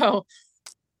 So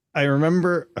I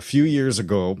remember a few years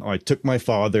ago, I took my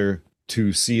father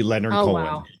to see Leonard Cohen.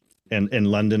 Wow. In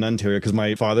London, Ontario, because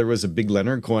my father was a big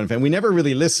Leonard Cohen fan. We never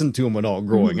really listened to him at all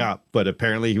growing up, but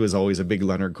apparently he was always a big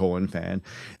Leonard Cohen fan,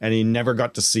 and he never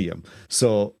got to see him.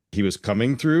 So he was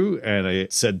coming through, and I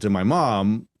said to my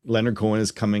mom, Leonard Cohen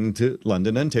is coming to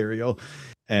London, Ontario.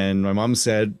 And my mom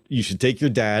said, you should take your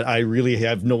dad. I really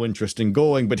have no interest in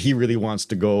going, but he really wants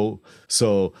to go.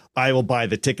 So I will buy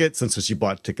the tickets. And so she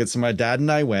bought tickets, and my dad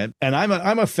and I went. And I'm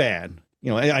a fan. You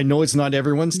know, I know it's not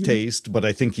everyone's taste, but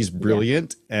I think he's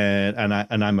brilliant, and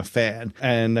I'm a fan.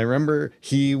 And I remember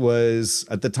he was,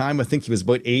 at the time, I think he was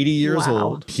about 80 years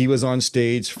old. He was on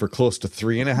stage for close to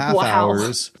 3.5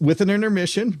 hours with an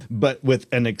intermission, but with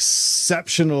an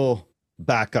exceptional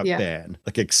backup band,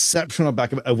 like exceptional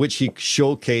backup, of which he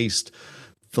showcased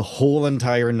the whole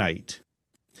entire night.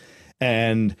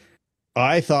 And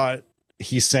I thought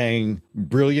he sang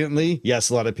brilliantly. Yes,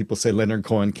 a lot of people say Leonard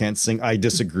Cohen can't sing. I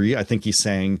disagree. I think he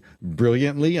sang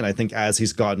brilliantly. And I think as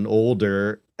he's gotten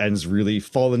older and has really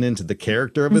fallen into the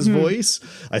character of his voice,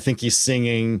 I think he's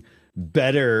singing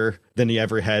better than he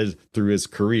ever had through his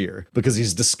career, because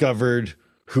he's discovered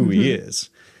who he is.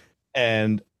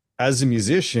 And as a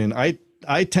musician,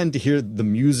 I tend to hear the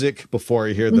music before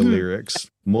I hear the lyrics.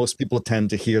 Most people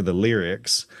tend to hear the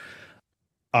lyrics.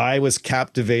 I was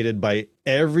captivated by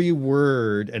every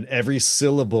word and every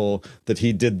syllable that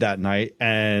he did that night.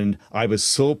 And I was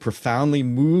so profoundly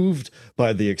moved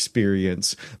by the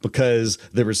experience, because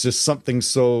there was just something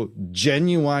so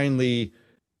genuinely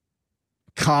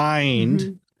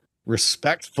kind,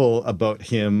 respectful about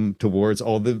him towards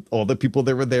all the people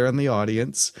that were there in the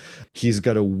audience. He's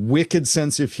got a wicked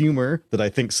sense of humor that I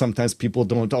think sometimes people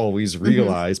don't always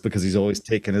realize, because he's always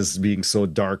taken as being so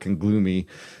dark and gloomy.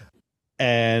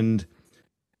 And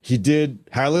he did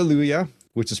Hallelujah,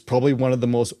 which is probably one of the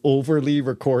most overly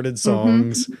recorded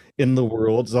songs in the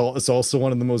world. It's also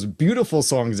one of the most beautiful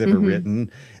songs ever written.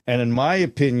 And in my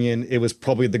opinion, it was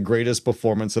probably the greatest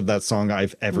performance of that song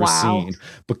I've ever seen,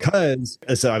 because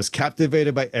as I said, I was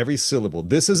captivated by every syllable.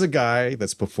 This is a guy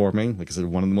that's performing, like I said,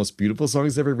 one of the most beautiful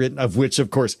songs ever written, of which, of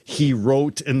course, he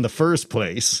wrote in the first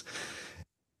place.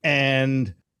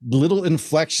 And little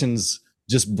inflections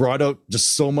just brought out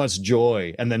just so much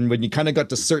joy. And then when you kind of got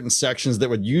to certain sections that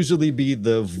would usually be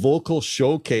the vocal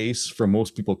showcase for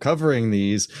most people covering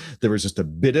these, there was just a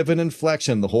bit of an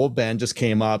inflection. The whole band just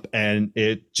came up and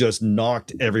it just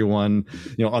knocked everyone,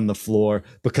 on the floor,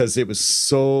 because it was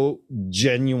so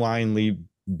genuinely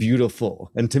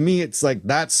beautiful. And to me, it's like,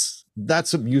 that's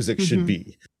what music should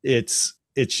be. It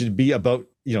should be about,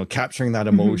 capturing that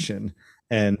emotion.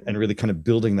 and really kind of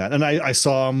building that. And I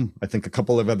saw him, I think, a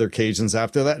couple of other occasions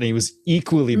after that, and he was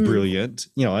equally brilliant,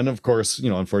 and of course,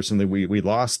 unfortunately we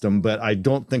lost him, but I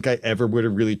don't think I ever would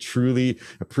have really truly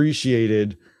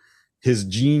appreciated his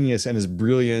genius and his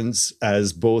brilliance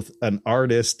as both an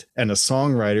artist and a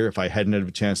songwriter if I hadn't had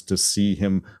a chance to see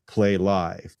him play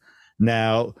live.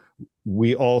 Now,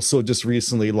 we also just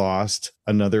recently lost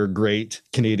another great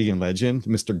Canadian legend,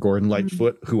 Mr. Gordon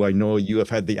Lightfoot, who I know you have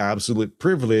had the absolute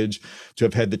privilege to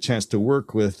have had the chance to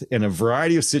work with in a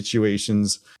variety of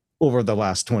situations over the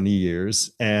last 20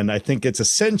 years. And I think it's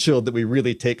essential that we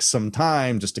really take some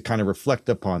time just to kind of reflect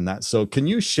upon that. So can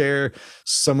you share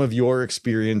some of your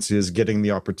experiences getting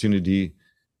the opportunity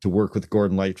to work with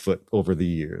Gordon Lightfoot over the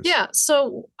years? Yeah.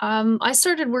 So I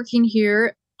started working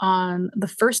here on the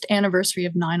first anniversary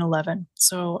of 9/11.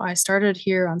 So I started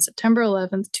here on September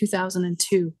 11th,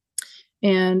 2002.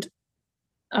 And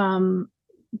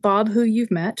Bob, who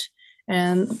you've met,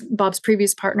 and Bob's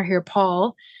previous partner here,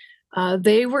 Paul,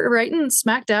 they were right in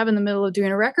smack dab in the middle of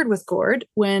doing a record with Gord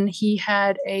when he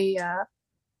had a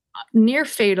near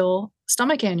fatal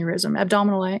stomach aneurysm,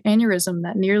 abdominal aneurysm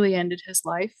that nearly ended his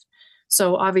life.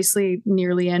 So obviously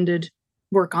nearly ended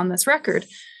work on this record.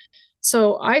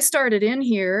 So I started in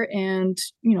here and,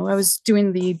 I was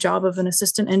doing the job of an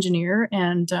assistant engineer,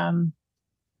 and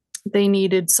they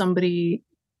needed somebody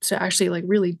to actually like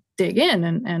really dig in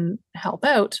and help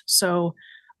out. So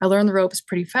I learned the ropes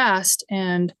pretty fast,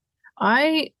 and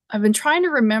I've been trying to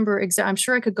remember I'm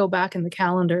sure I could go back in the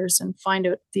calendars and find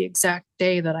out the exact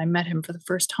day that I met him for the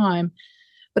first time,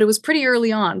 but it was pretty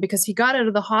early on because he got out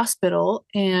of the hospital.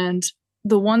 And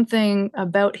the one thing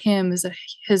about him is that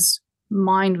his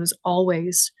mind was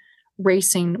always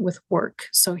racing with work.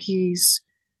 So he's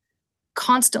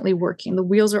constantly working. The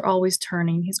wheels are always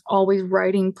turning. He's always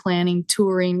writing, planning,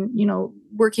 touring,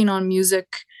 working on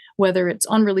music, whether it's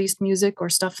unreleased music or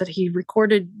stuff that he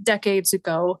recorded decades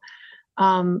ago.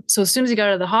 So as soon as he got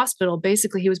out of the hospital,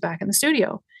 basically he was back in the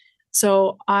studio.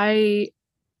 So I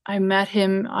met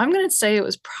him, I'm going to say it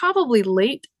was probably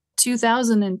late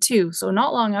 2002. So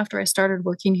not long after I started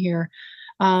working here.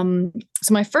 So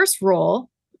my first role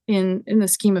in the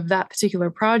scheme of that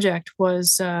particular project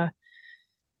was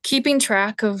keeping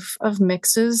track of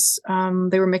mixes.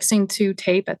 They were mixing to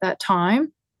tape at that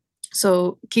time.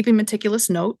 So keeping meticulous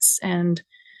notes and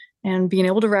being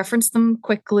able to reference them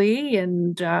quickly.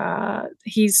 And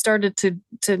he started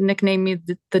to nickname me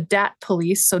the DAT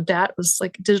police. So DAT was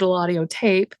like digital audio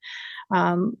tape,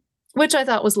 which I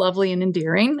thought was lovely and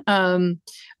endearing.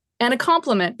 And a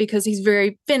compliment because he's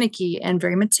very finicky and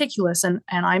very meticulous. And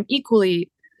I'm equally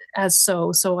as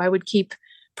so. So I would keep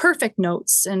perfect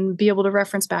notes and be able to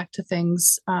reference back to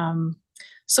things.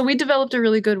 So we developed a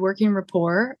really good working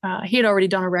rapport. He had already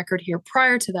done a record here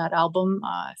prior to that album.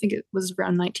 I think it was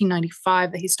around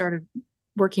 1995 that he started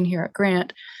working here at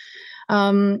Grant.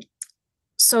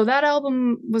 So that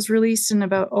album was released in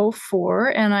about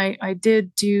 2004, and I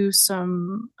did do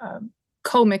some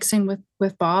co-mixing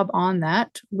with Bob on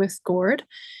that with Gord.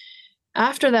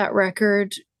 After that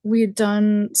record, we had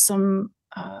done some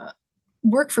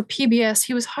work for PBS.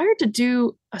 He was hired to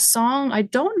do a song. I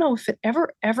don't know if it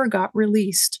ever got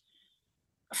released,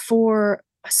 for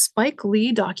a Spike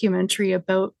Lee documentary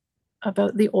about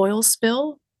the oil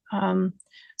spill.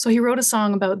 So he wrote a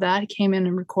song about that. He came in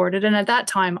and recorded. And at that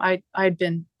time, I'd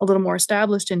been a little more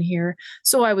established in here.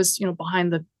 So I was,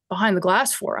 behind the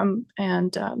glass for him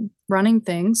and running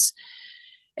things.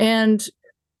 And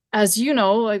as you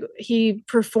know, he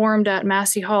performed at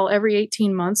Massey Hall every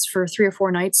 18 months for 3 or 4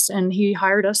 nights, and he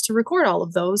hired us to record all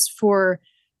of those for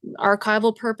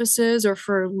archival purposes or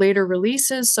for later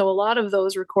releases. So a lot of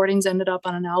those recordings ended up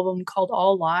on an album called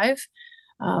All Live.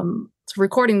 So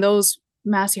recording those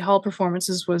Massey Hall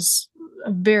performances was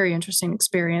a very interesting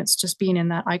experience, just being in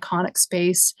that iconic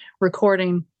space,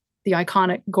 recording the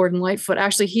iconic Gordon Lightfoot.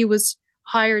 Actually, he was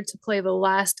hired to play the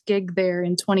last gig there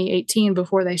in 2018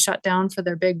 before they shut down for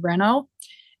their big reno.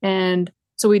 And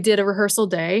so we did a rehearsal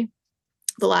day,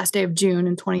 the last day of June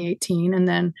in 2018. And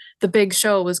then the big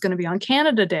show was going to be on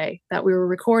Canada Day that we were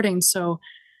recording. So,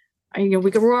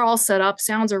 we're all set up.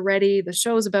 Sounds are ready. The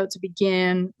show is about to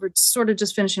begin. We're sort of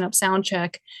just finishing up sound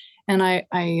check. And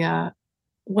I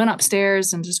went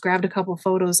upstairs and just grabbed a couple of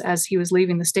photos as he was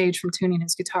leaving the stage from tuning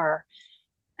his guitar.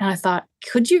 And I thought,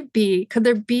 could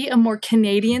there be a more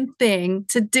Canadian thing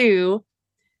to do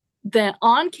than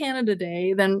on Canada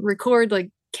Day than record like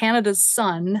Canada's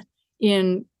sun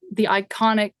in the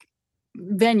iconic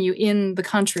venue in the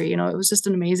country? It was just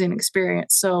an amazing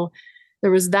experience. So there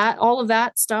was that, all of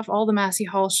that stuff, all the Massey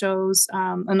Hall shows,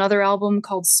 another album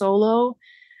called Solo,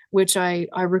 which I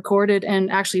recorded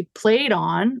and actually played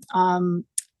on.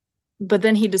 But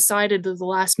then he decided at the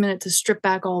last minute to strip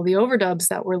back all the overdubs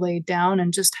that were laid down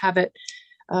and just have it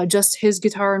just his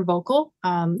guitar and vocal.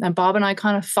 And Bob and I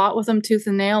kind of fought with him tooth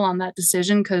and nail on that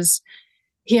decision because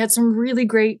he had some really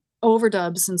great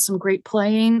overdubs and some great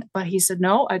playing, but he said,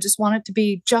 no, I just want it to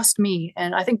be just me.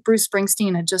 And I think Bruce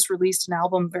Springsteen had just released an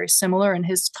album very similar, and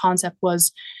his concept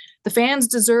was the fans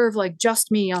deserve like just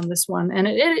me on this one. And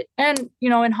and you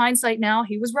know, in hindsight now,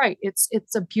 he was right.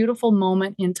 It's a beautiful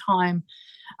moment in time.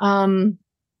 A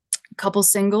couple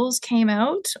singles came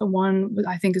out. One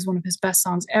I think is one of his best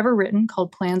songs ever written,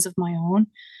 called Plans of My Own.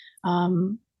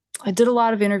 I did a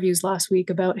lot of interviews last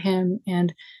week about him,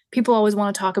 and people always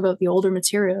want to talk about the older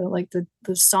material, like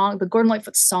the song, the Gordon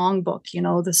Lightfoot songbook, you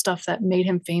know, the stuff that made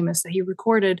him famous that he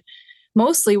recorded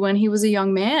mostly when he was a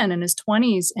young man in his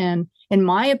 20s. And in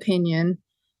my opinion,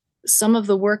 some of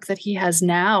the work that he has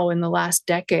now in the last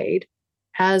decade,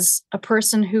 as a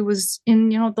person who was in,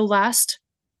 you know, the last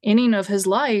inning of his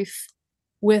life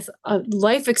with a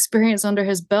life experience under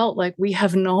his belt, like we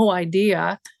have no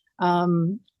idea.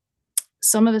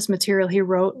 Some of this material he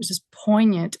wrote was just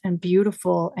poignant and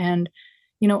beautiful, and,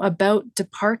 you know, about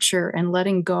departure and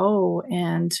letting go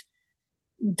and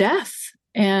death.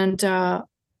 And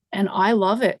I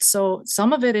love it. So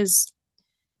some of it is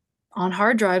on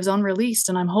hard drives, unreleased.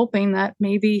 And I'm hoping that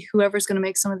maybe whoever's going to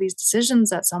make some of these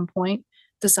decisions at some point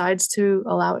decides to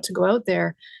allow it to go out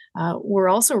there. We're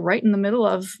also right in the middle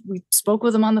of, we spoke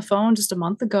with him on the phone just a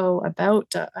month ago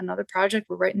about another project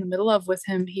we're right in the middle of with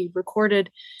him. He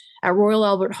recorded at Royal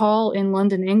Albert Hall in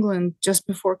London, England, just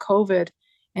before COVID.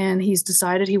 And he's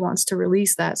decided he wants to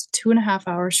release that. It's a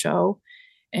 2.5-hour show.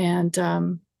 And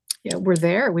yeah, we're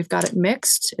there. We've got it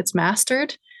mixed. It's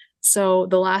mastered. So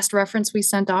the last reference we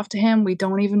sent off to him, we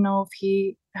don't even know if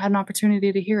he had an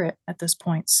opportunity to hear it at this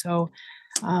point. So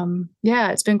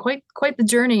yeah, it's been quite the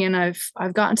journey, and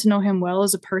I've gotten to know him well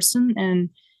as a person,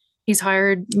 and he's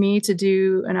hired me to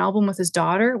do an album with his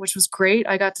daughter, which was great.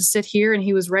 I got to sit here, and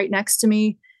he was right next to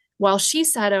me while she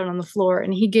sat out on the floor,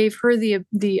 and he gave her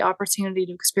the opportunity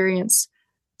to experience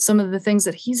some of the things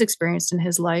that he's experienced in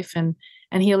his life, and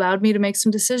he allowed me to make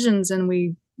some decisions, and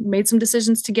we made some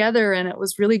decisions together, and it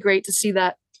was really great to see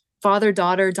that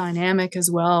father-daughter dynamic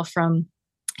as well, from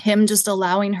him just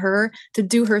allowing her to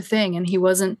do her thing, and he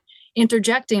wasn't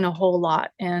interjecting a whole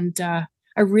lot. And I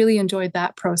really enjoyed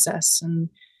that process.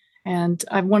 And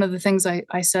one of the things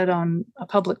I said on a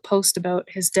public post about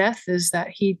his death is that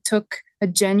he took a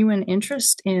genuine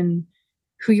interest in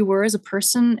who you were as a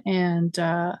person and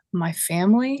my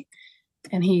family.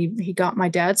 And he got my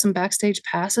dad some backstage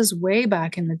passes way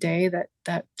back in the day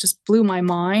that just blew my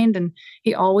mind. And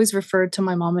he always referred to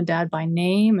my mom and dad by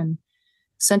name, and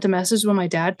sent a message when my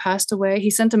dad passed away.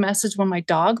 He sent a message when my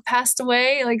dog passed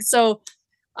away. Like, so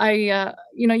I,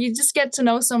 you know, you just get to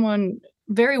know someone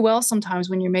very well sometimes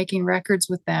when you're making records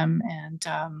with them. And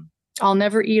I'll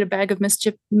never eat a bag of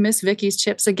Miss Vicky's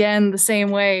chips again the same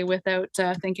way without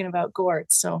thinking about Gord.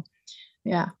 So,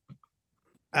 yeah.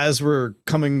 As we're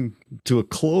coming to a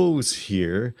close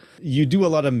here, you do a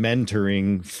lot of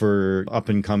mentoring for up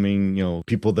and coming, you know,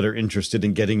 people that are interested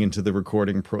in getting into the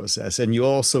recording process. And you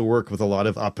also work with a lot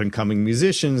of up and coming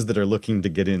musicians that are looking to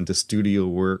get into studio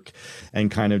work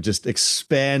and kind of just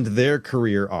expand their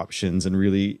career options and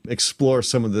really explore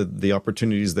some of the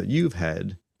opportunities that you've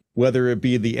had. Whether it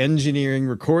be the engineering,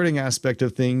 recording aspect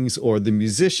of things or the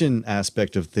musician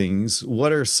aspect of things,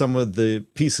 what are some of the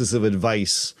pieces of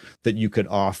advice that you could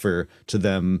offer to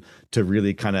them to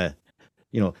really kind of,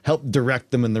 you know, help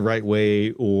direct them in the right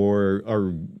way, or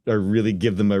really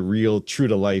give them a real true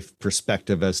to life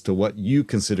perspective as to what you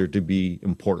consider to be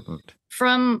important?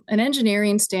 From an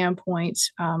engineering standpoint,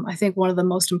 I think one of the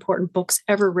most important books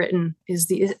ever written is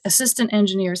the Assistant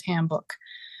Engineer's Handbook.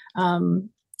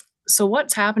 So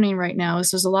what's happening right now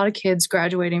is there's a lot of kids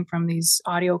graduating from these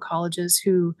audio colleges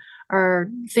who are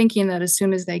thinking that as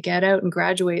soon as they get out and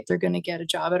graduate, they're going to get a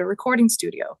job at a recording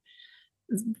studio.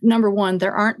 Number one,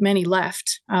 there aren't many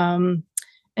left. And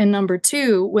number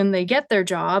two, when they get their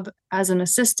job as an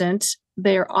assistant,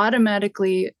 they're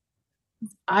automatically,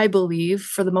 I believe,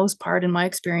 for the most part, in my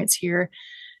experience here,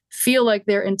 feel like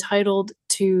they're entitled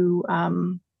to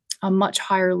a much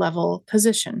higher level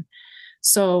position.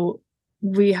 So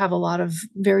we have a lot of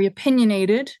very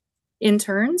opinionated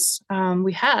interns.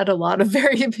 We had a lot of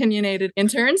very opinionated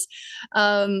interns.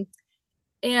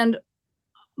 And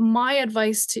my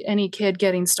advice to any kid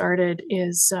getting started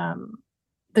is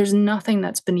there's nothing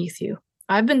that's beneath you.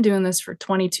 I've been doing this for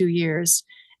 22 years,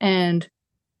 and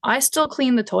I still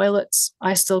clean the toilets.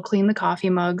 I still clean the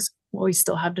coffee mugs. We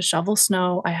still have to shovel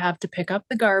snow. I have to pick up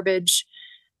the garbage.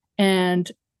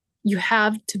 And you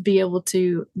have to be able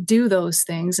to do those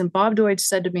things. And Bob Deutsch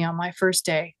said to me on my first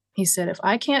day, he said, if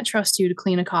I can't trust you to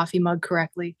clean a coffee mug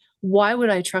correctly, why would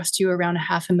I trust you around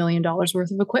 $500,000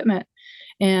 worth of equipment?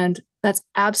 And that's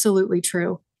absolutely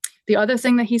true. The other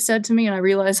thing that he said to me, and I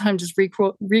realize I'm just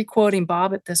re-quoting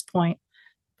Bob at this point,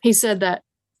 he said that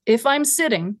if I'm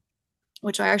sitting,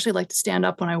 which I actually like to stand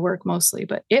up when I work mostly,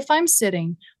 but if I'm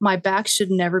sitting, my back should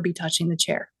never be touching the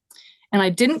chair. And I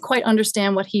didn't quite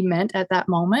understand what he meant at that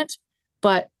moment.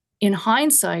 But in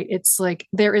hindsight, it's like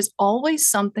there is always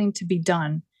something to be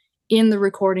done in the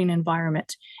recording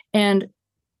environment. And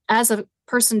as a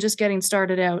person just getting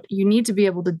started out, you need to be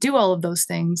able to do all of those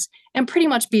things and pretty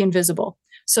much be invisible.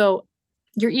 So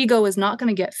your ego is not going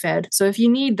to get fed. So if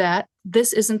you need that,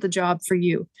 this isn't the job for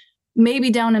you. Maybe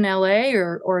down in LA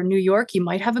or New York, you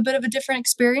might have a bit of a different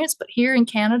experience, but here in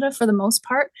Canada, for the most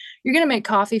part, you're going to make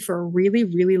coffee for a really,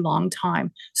 really long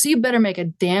time. So you better make a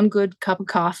damn good cup of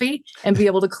coffee and be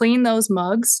able to clean those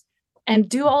mugs and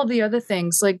do all of the other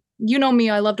things. Like, you know me,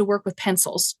 I love to work with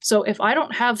pencils. So if I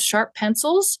don't have sharp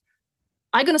pencils,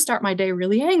 I'm going to start my day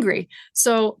really angry.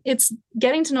 So it's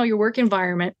getting to know your work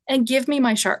environment and give me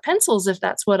my sharp pencils if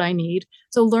that's what I need.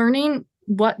 So learning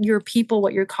what your people,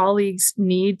 what your colleagues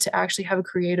need to actually have a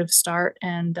creative start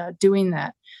and doing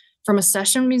that. From a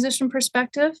session musician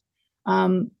perspective,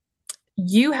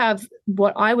 you have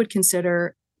what I would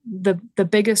consider the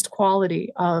biggest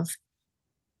quality of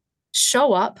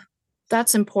show up.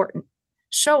 That's important.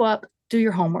 Show up, do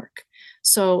your homework.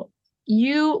 So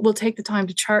you will take the time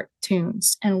to chart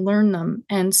tunes and learn them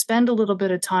and spend a little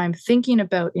bit of time thinking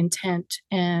about intent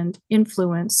and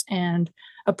influence and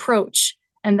approach.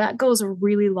 And that goes a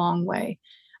really long way.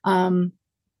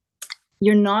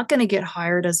 You're not going to get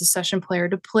hired as a session player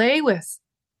to play with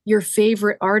your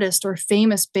favorite artist or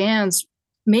famous bands,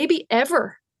 maybe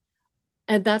ever.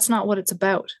 And that's not what it's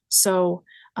about. So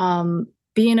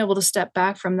being able to step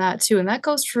back from that too. And that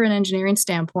goes for an engineering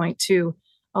standpoint too.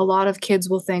 A lot of kids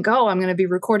will think, oh, I'm going to be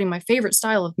recording my favorite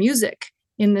style of music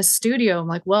in this studio. I'm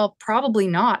like, well, probably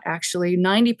not, actually.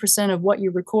 90% of what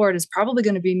you record is probably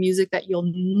going to be music that you'll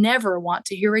never want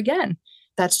to hear again.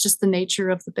 That's just the nature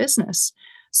of the business.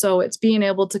 So it's being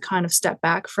able to kind of step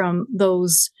back from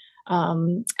those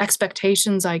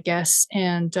expectations, I guess,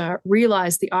 and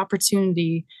realize the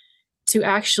opportunity to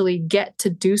actually get to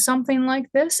do something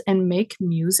like this and make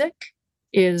music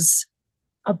is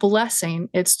a blessing.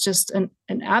 It's just an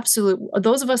absolute,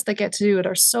 those of us that get to do it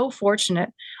are so fortunate.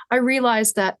 I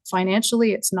realize that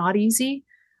financially it's not easy,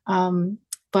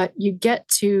 but you get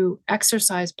to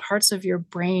exercise parts of your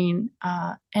brain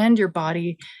and your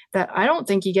body that I don't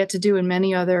think you get to do in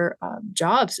many other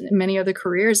jobs, in many other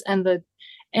careers, and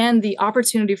the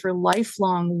opportunity for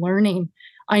lifelong learning.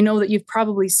 I know that you've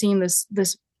probably seen this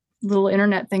little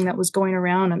internet thing that was going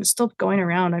around, and it's still going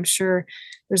around. I'm sure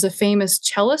there's a famous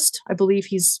cellist. I believe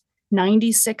he's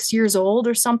 96 years old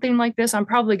or something like this. I'm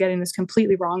probably getting this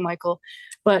completely wrong, Michael,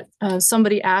 but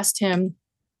somebody asked him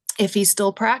if he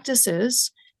still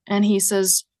practices, and he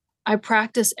says, I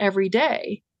practice every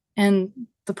day. And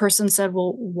the person said,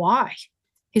 well, why?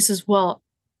 He says, well,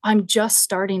 I'm just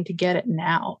starting to get it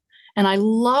now. And I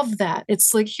love that.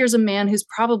 It's like, here's a man who's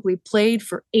probably played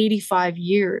for 85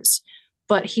 years,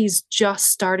 but he's just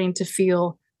starting to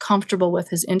feel comfortable with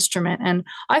his instrument. And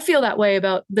I feel that way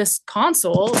about this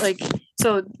console. Like,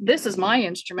 so this is my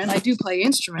instrument. I do play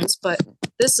instruments, but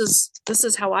this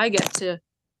is how I get to,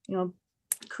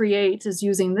 create, is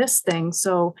using this thing.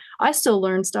 So I still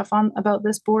learn stuff about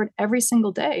this board every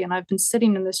single day. And I've been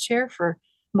sitting in this chair for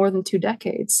more than 2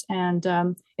 decades.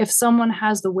 And if someone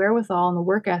has the wherewithal and the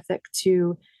work ethic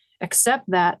to accept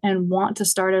that and want to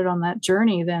start out on that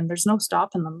journey, then there's no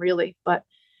stopping them, really. But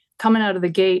coming out of the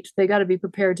gate, they got to be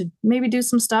prepared to maybe do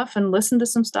some stuff and listen to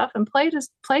some stuff and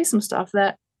play some stuff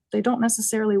that they don't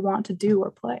necessarily want to do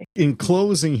or play. In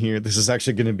closing here, this is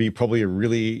actually going to be probably a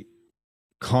really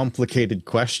complicated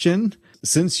question.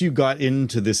 Since you got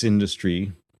into this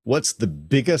industry, what's the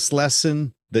biggest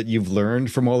lesson that you've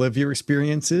learned from all of your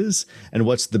experiences? And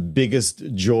what's the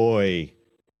biggest joy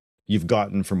you've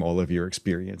gotten from all of your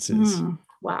experiences?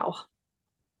 Wow.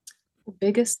 The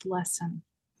biggest lesson.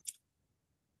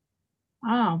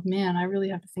 Oh man, I really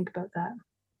have to think about that.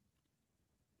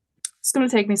 It's going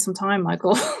to take me some time,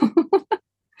 Michael.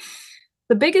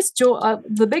 The biggest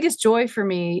joy for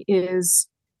me is,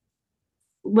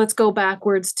 let's go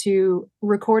backwards to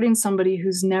recording somebody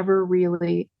who's never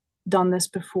really done this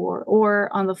before, or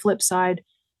on the flip side,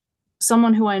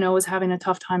 someone who I know is having a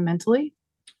tough time mentally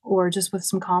or just with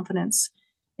some confidence.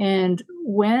 And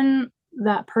when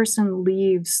that person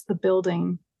leaves the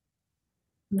building,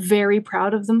 very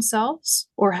proud of themselves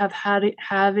or have had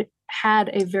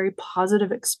a very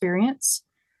positive experience,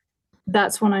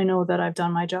 that's when I know that I've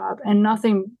done my job. And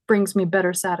nothing brings me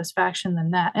better satisfaction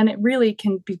than that. And it really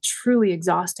can be truly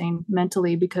exhausting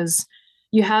mentally, because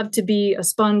you have to be a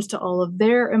sponge to all of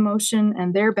their emotion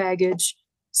and their baggage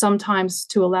sometimes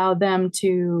to allow them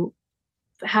to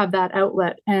have that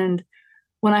outlet. And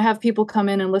when I have people come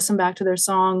in and listen back to their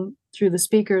song through the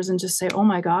speakers and just say, oh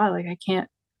my God, like I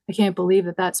can't believe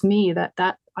that that's me,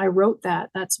 that I wrote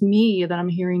that's me that I'm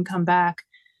hearing come back.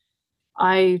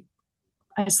 I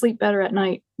sleep better at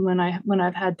night when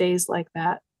I've had days like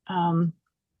that.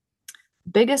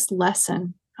 Biggest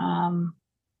lesson,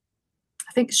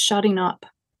 I think shutting up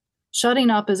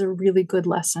is a really good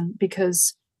lesson,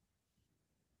 because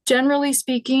generally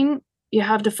speaking, you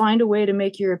have to find a way to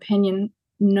make your opinion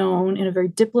known in a very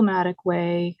diplomatic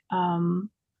way.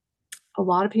 A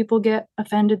lot of people get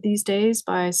offended these days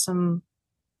by some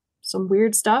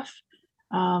weird stuff.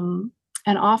 And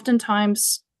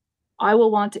oftentimes I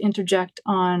will want to interject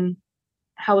on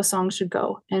how a song should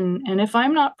go. And if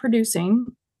I'm not producing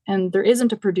and there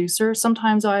isn't a producer,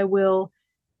 sometimes I will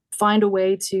find a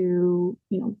way to,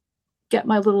 get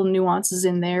my little nuances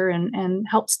in there and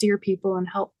help steer people and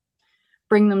help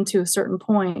bring them to a certain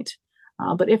point.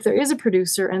 But if there is a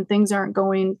producer and things aren't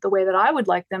going the way that I would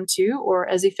like them to, or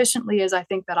as efficiently as I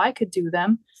think that I could do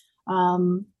them,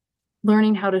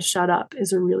 learning how to shut up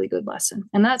is a really good lesson.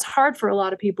 And that's hard for a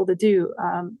lot of people to do,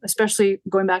 especially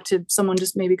going back to someone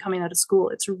just maybe coming out of school.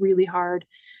 It's really hard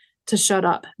to shut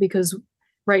up, because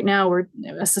right now we're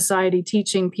a society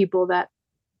teaching people that,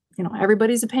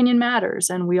 everybody's opinion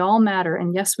matters and we all matter.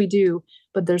 And yes, we do.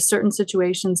 But there's certain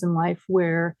situations in life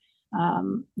where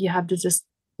you have to just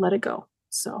let it go.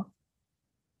 So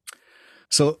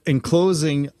in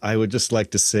closing, I would just like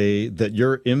to say that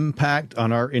your impact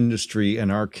on our industry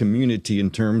and our community in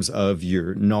terms of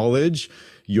your knowledge,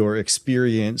 your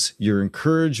experience, your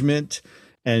encouragement,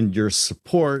 and your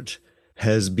support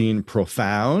has been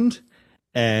profound.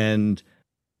 And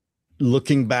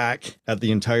looking back at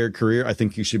the entire career, I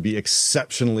think you should be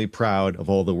exceptionally proud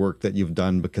of all the work that you've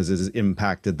done, because it has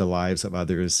impacted the lives of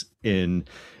others in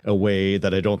a way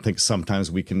that I don't think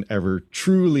sometimes we can ever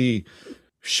truly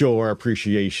show our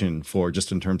appreciation for,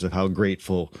 just in terms of how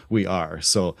grateful we are.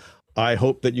 So I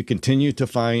hope that you continue to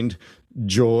find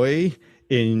joy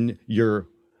in your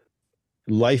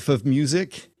life of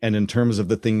music and in terms of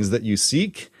the things that you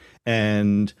seek.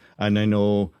 And I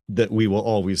know that we will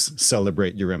always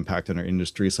celebrate your impact on our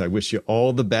industry. So I wish you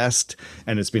all the best.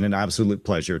 And it's been an absolute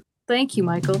pleasure. Thank you,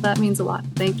 Michael. That means a lot.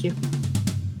 Thank you.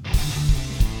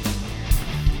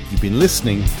 You've been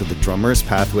listening to the Drummer's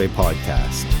Pathway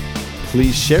podcast.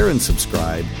 Please share and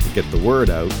subscribe to get the word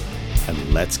out,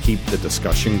 and let's keep the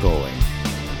discussion going.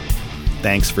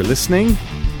 Thanks for listening,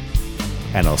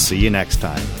 and I'll see you next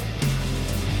time.